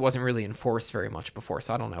 or I guess it wasn't really enforced very much before,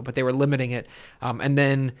 so I don't know, but they were limiting it. And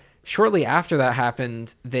then shortly after that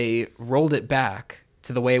happened, they rolled it back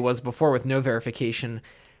to the way it was before with no verification.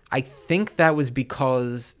 I think that was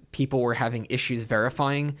because people were having issues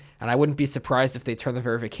verifying, and I wouldn't be surprised if they turn the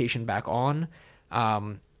verification back on.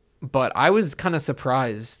 But I was kind of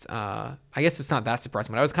surprised. I guess it's not that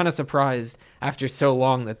surprising, but I was kind of surprised after so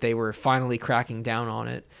long that they were finally cracking down on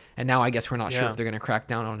it. And now I guess we're not sure if they're going to crack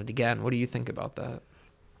down on it again. What do you think about that?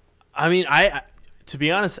 I mean, to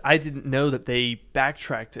be honest, I didn't know that they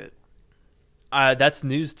backtracked it. That's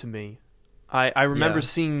news to me. I remember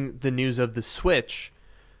seeing the news of the Switch,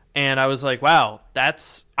 and I was like, wow,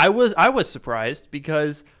 I was surprised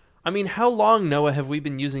because, I mean, how long, Noah, have we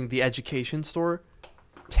been using the Education Store?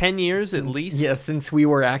 10 years at least? Yeah, since we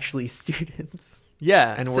were actually students.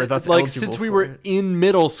 Yeah. And we're thus like, eligible since we for were it. in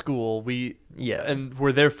middle school, and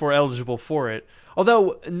were therefore eligible for it.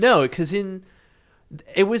 Although, no, because they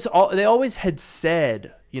always had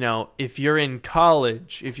said, if you're in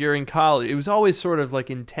college, it was always sort of like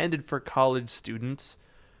intended for college students.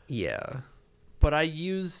 Yeah. But I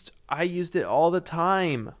used it all the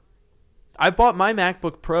time. I bought my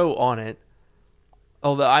MacBook Pro on it.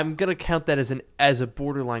 Although I'm going to count that as a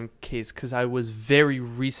borderline case because I was very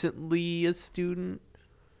recently a student.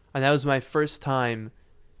 And that was my first time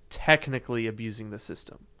technically abusing the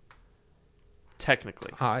system.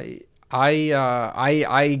 Technically. I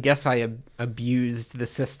guess I abused the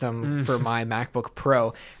system for my MacBook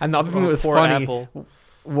Pro. And the other thing that was poor funny Apple.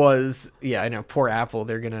 was, I know, poor Apple.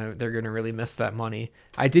 They're gonna really miss that money.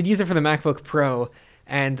 I did use it for the MacBook Pro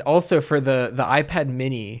and also for the iPad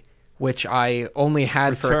Mini, which I only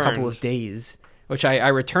had for a couple of days, which I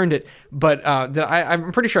returned it. But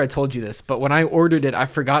I'm pretty sure I told you this, but when I ordered it, I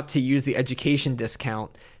forgot to use the education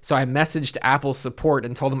discount. So I messaged Apple support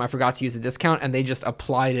and told them I forgot to use the discount, and they just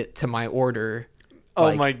applied it to my order.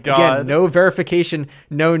 Oh my God. Again, no verification,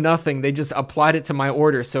 no nothing. They just applied it to my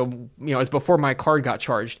order. So, it was before my card got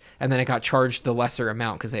charged, and then it got charged the lesser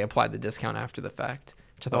amount because they applied the discount after the fact,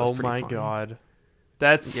 which I thought was pretty funny. God.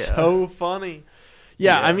 That's so funny.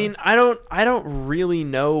 Yeah, I mean, I don't really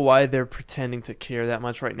know why they're pretending to care that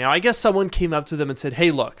much right now. I guess someone came up to them and said, "Hey,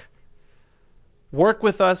 look, work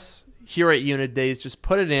with us here at Unidays. Just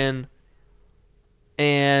put it in,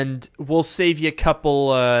 and we'll save you a couple.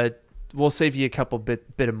 Bit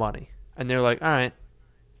of money." And they're like, "All right."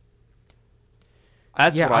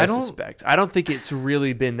 That's what I suspect. I don't think it's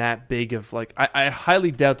really been that big of like. I highly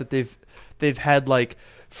doubt that they've had like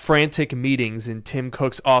frantic meetings in Tim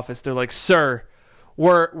Cook's office. They're like, "Sir,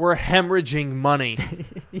 we're hemorrhaging money.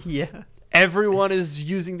 Yeah. Everyone is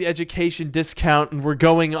using the education discount, and we're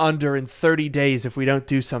going under in 30 days if we don't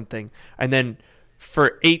do something." And then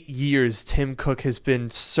for 8 years, Tim Cook has been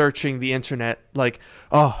searching the internet like,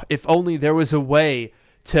 oh, if only there was a way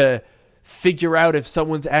to figure out if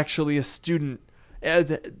someone's actually a student.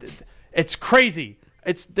 It's crazy.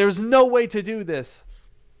 There's no way to do this.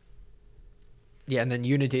 Yeah, and then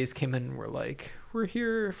Unidays came in and were like, "We're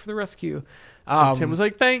here for the rescue." Tim was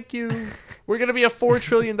like, "Thank you. We're going to be a $4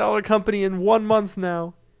 trillion company in 1 month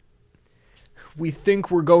now." We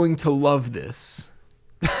think we're going to love this.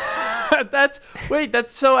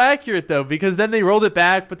 That's so accurate though, because then they rolled it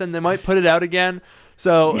back, but then they might put it out again.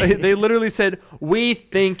 So they literally said, "We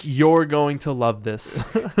think you're going to love this."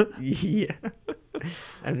 Yeah.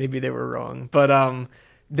 And maybe they were wrong. But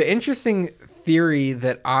the interesting theory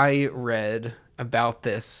that I read about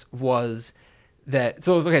this was that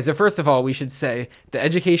so first of all, we should say the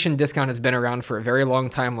education discount has been around for a very long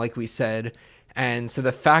time, like we said. And so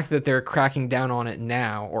the fact that they're cracking down on it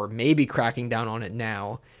now, or maybe cracking down on it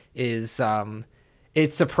now, is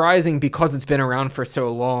it's surprising because it's been around for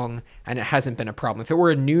so long and it hasn't been a problem. If it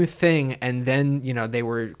were a new thing and then, they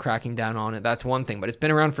were cracking down on it, that's one thing. But it's been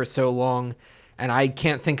around for so long, and I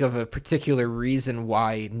can't think of a particular reason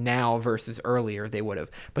why now versus earlier they would have.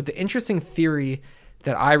 But the interesting theory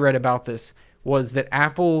that I read about this was that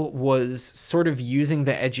Apple was sort of using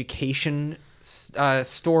the education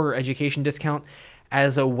store education discount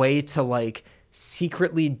as a way to like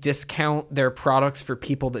secretly discount their products for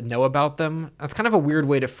people that know about them. That's kind of a weird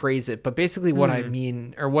way to phrase it, but basically what I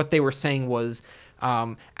mean, or what they were saying was,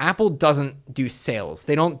 Apple doesn't do sales.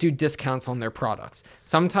 They don't do discounts on their products.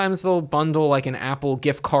 Sometimes they'll bundle like an Apple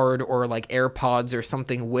gift card or like AirPods or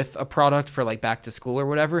something with a product for like back to school or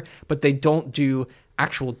whatever, but they don't do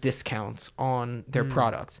actual discounts on their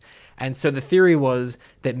products. And so the theory was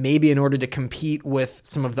that maybe in order to compete with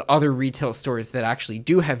some of the other retail stores that actually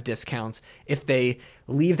do have discounts, if they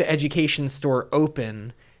leave the education store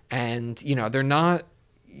open and, they're not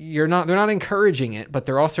encouraging it, but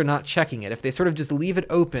they're also not checking it. If they sort of just leave it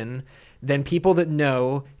open, then people that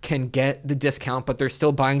know can get the discount, but they're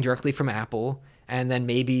still buying directly from Apple. And then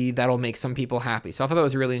maybe that'll make some people happy. So I thought that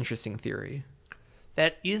was a really interesting theory.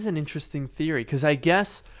 That is an interesting theory, because I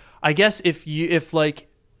guess if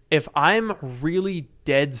I'm really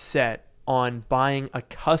dead set on buying a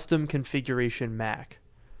custom configuration Mac,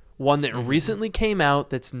 one that recently came out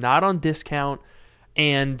that's not on discount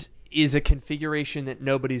and is a configuration that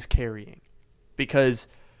nobody's carrying, because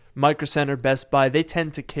Micro Center, Best Buy, they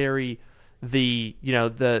tend to carry the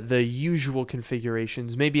usual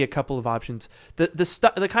configurations, maybe a couple of options,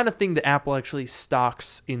 the kind of thing that Apple actually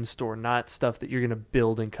stocks in store, not stuff that you're going to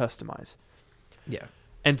build and customize. Yeah.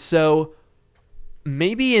 And so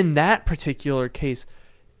maybe in that particular case,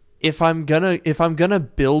 if I'm gonna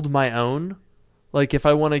build my own, like if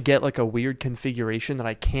I want to get like a weird configuration that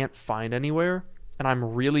I can't find anywhere and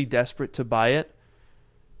I'm really desperate to buy it,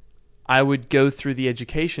 I would go through the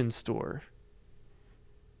education store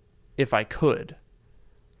if I could.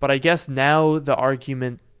 But I guess now the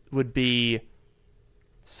argument would be,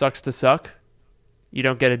 sucks to suck. You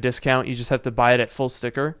don't get a discount. You just have to buy it at full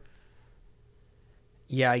sticker.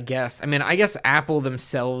 Yeah, I guess. I mean, I guess Apple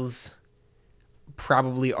themselves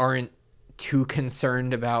probably aren't too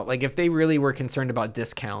concerned about, like, if they really were concerned about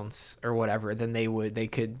discounts or whatever, then they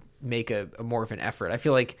could make a more of an effort. I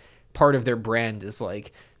feel like part of their brand is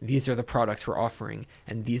like, these are the products we're offering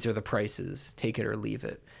and these are the prices, take it or leave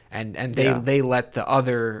it. And they let the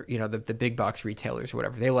other, the big box retailers or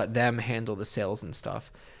whatever, they let them handle the sales and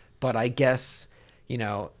stuff. But I guess,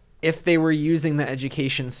 if they were using the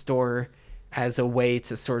education store as a way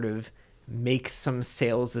to sort of make some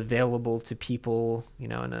sales available to people,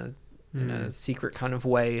 in a secret kind of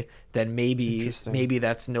way, then maybe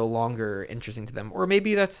that's no longer interesting to them. Or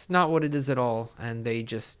maybe that's not what it is at all, and they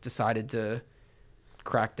just decided to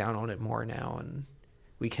crack down on it more now, and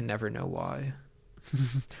we can never know why.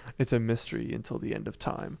 It's a mystery until the end of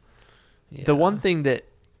time. Yeah. The one thing that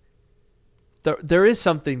there is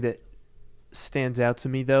something that stands out to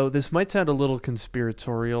me, though. This might sound a little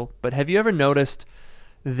conspiratorial, but have you ever noticed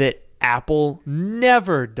that Apple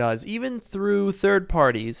never does, even through third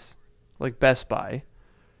parties like Best Buy,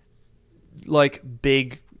 like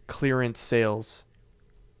big clearance sales?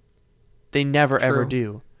 They never True. ever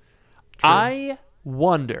do. True.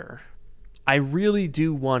 I really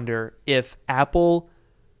do wonder if Apple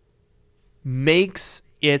makes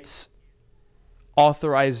its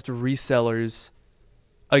authorized resellers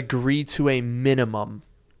agree to a minimum.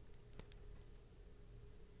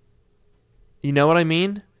 You know what I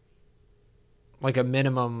mean? Like a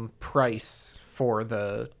minimum price for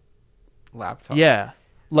the laptop. Yeah.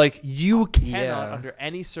 Like, you cannot, under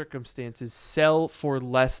any circumstances, sell for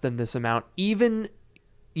less than this amount, even,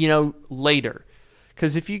 later.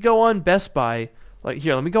 Because if you go on Best Buy, like,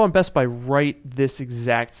 here, let me go on Best Buy right this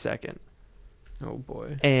exact second. Oh,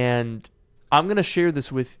 boy. And I'm going to share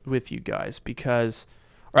this with you guys because,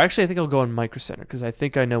 or actually I think I'll go on Micro Center because I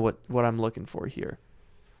think I know what I'm looking for here.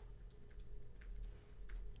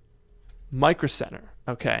 Micro Center,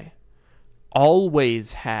 okay,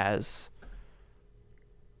 always has,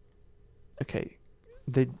 okay,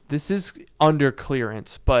 this is under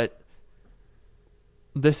clearance, but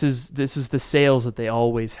this is the sales that they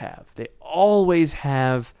always have. They always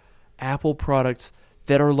have Apple products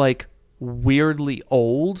that are like weirdly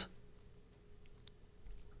old.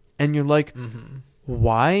 And you're like,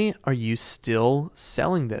 why are you still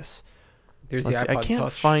selling this? There's the iPod I can't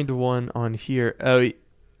Touch. find one on here.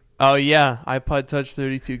 Oh yeah, iPod Touch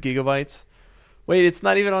 32 gigabytes. Wait, it's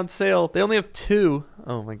not even on sale. They only have 2.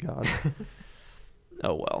 Oh my god.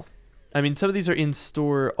 Oh well. I mean, some of these are in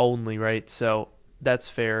store only, right? So that's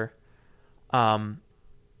fair. I'm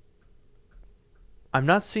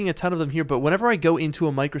not seeing a ton of them here, but whenever I go into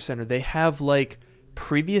a Micro Center, they have like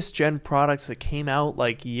previous gen products that came out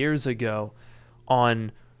like years ago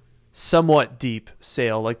on somewhat deep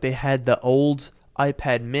sale. Like they had the old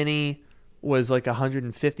iPad mini was like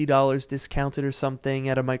 $150 discounted or something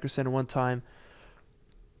at a Micro Center one time.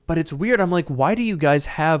 But it's weird. I'm like, why do you guys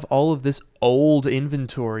have all of this old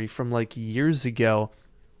inventory from like years ago?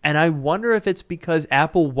 And I wonder if it's because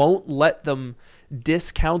Apple won't let them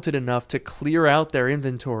discount it enough to clear out their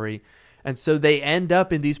inventory. And so they end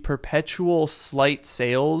up in these perpetual slight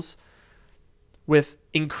sales with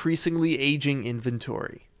increasingly aging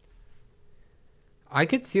inventory. I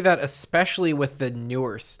could see that, especially with the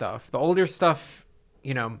newer stuff. The older stuff,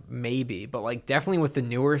 maybe, but like definitely with the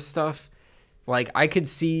newer stuff, like I could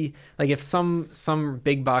see like if some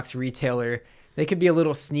big box retailer, they could be a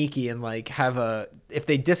little sneaky and like if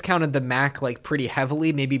they discounted the Mac like pretty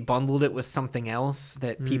heavily, maybe bundled it with something else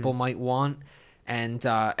that people might want, and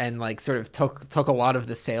like sort of took a lot of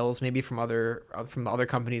the sales maybe from the other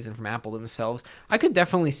companies and from Apple themselves. I could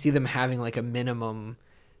definitely see them having like a minimum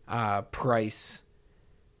price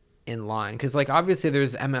in line, because like obviously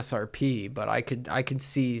there's MSRP, but I could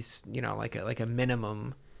see like a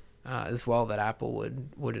minimum as well that Apple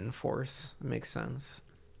would enforce. It makes sense.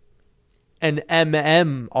 An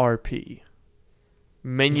MMRP,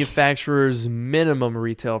 manufacturer's minimum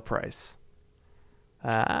retail price.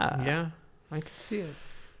 Yeah, I could see it.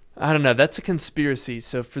 I don't know. That's a conspiracy.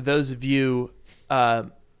 So for those of you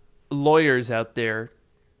lawyers out there,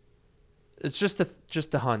 it's just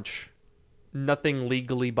a hunch. Nothing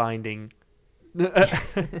legally binding. Yeah.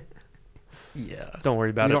 Don't worry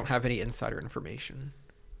about it. We don't have any insider information.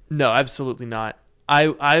 No, absolutely not.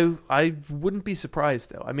 I wouldn't be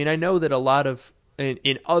surprised though. I mean, I know that a lot of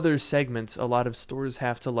in other segments, a lot of stores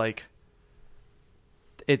have to like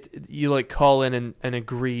you like call in and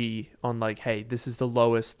agree on like, hey, this is the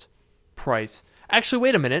lowest price. Actually,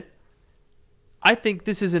 wait a minute. I think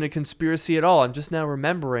this isn't a conspiracy at all. I'm just now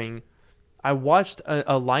remembering. I watched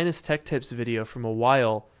a Linus Tech Tips video from a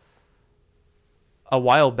while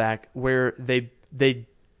back where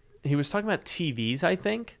he was talking about TVs, I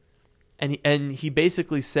think, and he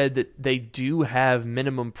basically said that they do have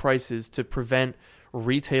minimum prices to prevent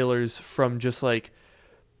retailers from just like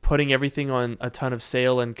putting everything on a ton of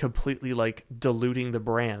sale and completely like diluting the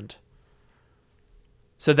brand.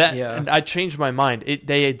 So that I changed my mind.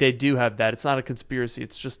 They do have that. It's not a conspiracy.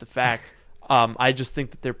 It's just a fact. I just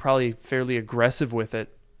think that they're probably fairly aggressive with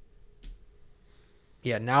it.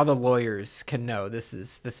 Yeah, now the lawyers can know this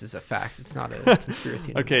is a fact. It's not a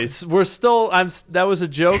conspiracy anymore. Okay, so we're still. That was a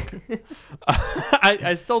joke.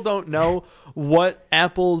 I still don't know what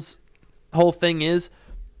Apple's whole thing is,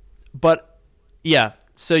 but yeah.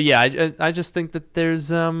 So yeah, I just think that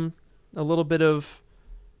there's a little bit of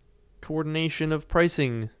coordination of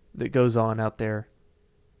pricing that goes on out there.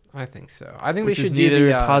 I think so. I think Which they should is do neither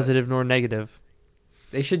the positive nor negative.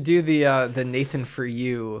 They should do the Nathan For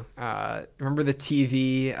You. Remember the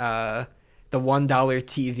TV, the $1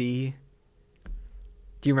 TV?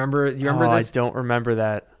 Do you remember? This? I don't remember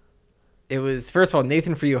that. It was, first of all,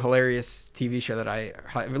 Nathan For You, hilarious TV show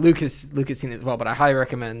that Luke has seen it as well, but I highly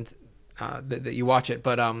recommend that you watch it.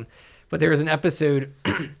 But there was an episode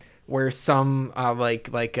where some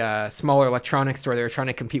smaller electronics store, they were trying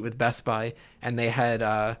to compete with Best Buy, and they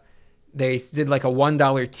had they did like a $1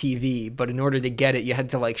 TV, but in order to get it, you had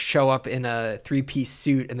to like show up in a 3-piece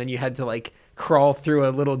suit, and then you had to like crawl through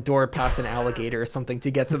a little door past an alligator or something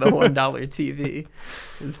to get to the $1 TV. It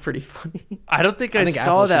was pretty funny. I don't think I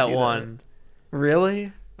saw that one. That.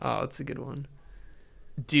 Really? Oh, it's a good one.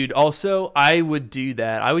 Dude, also, I would do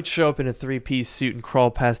that. I would show up in a 3-piece suit and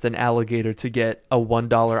crawl past an alligator to get a $1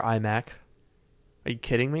 iMac. Are you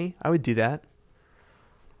kidding me? I would do that.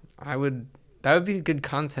 That would be good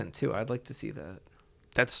content, too. I'd like to see that.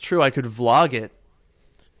 That's true. I could vlog it.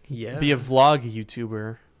 Yeah. Be a vlog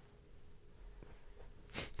YouTuber.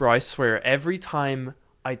 Bro, I swear, every time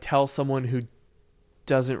I tell someone who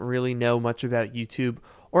doesn't really know much about YouTube,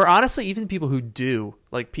 or honestly, even people who do,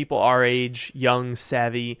 like people our age, young,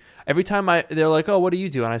 savvy, every time they're like, oh, what do you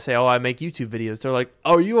do? And I say, oh, I make YouTube videos. They're like,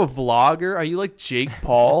 oh, are you a vlogger? Are you like Jake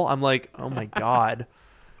Paul? I'm like, oh my God.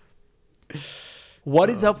 What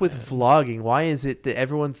is Oh, up with man. vlogging? Why is it that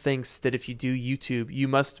everyone thinks that if you do YouTube, you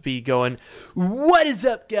must be going, "What is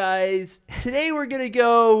up, guys? Today we're going to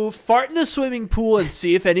go fart in the swimming pool and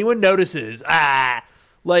see if anyone notices."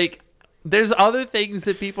 Like, there's other things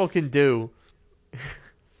that people can do.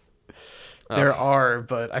 There are,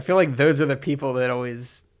 but I feel like those are the people that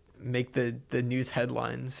always make the news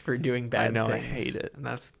headlines for doing bad know, I things. hate it. And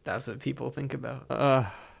that's what people think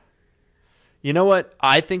about. You know what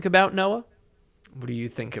I think about, Noah? What do you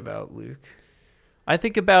think about, Luke? I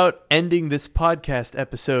think about ending this podcast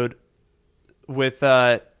episode with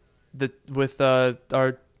our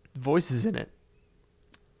voices in it.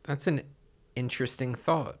 That's an interesting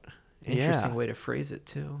thought. Interesting way to phrase it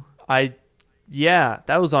too. Yeah,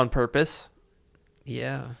 that was on purpose.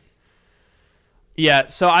 Yeah. Yeah,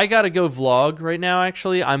 so I gotta go vlog right now,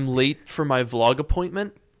 actually. I'm late for my vlog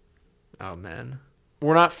appointment. Oh, man.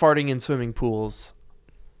 We're not farting in swimming pools.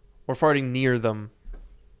 We're farting near them.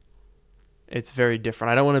 It's very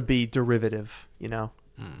different. I don't want to be derivative, you know?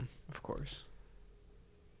 Of course.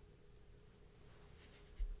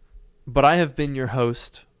 But I have been your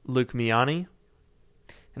host, Luke Miani.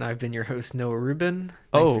 And I've been your host, Noah Rubin.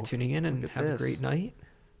 Thanks for tuning in and look at have a this. great night.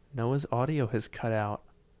 Noah's audio has cut out.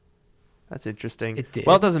 That's interesting. It did?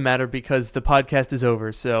 Well, it doesn't matter because the podcast is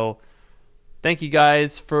over. So thank you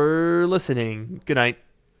guys for listening. Good night.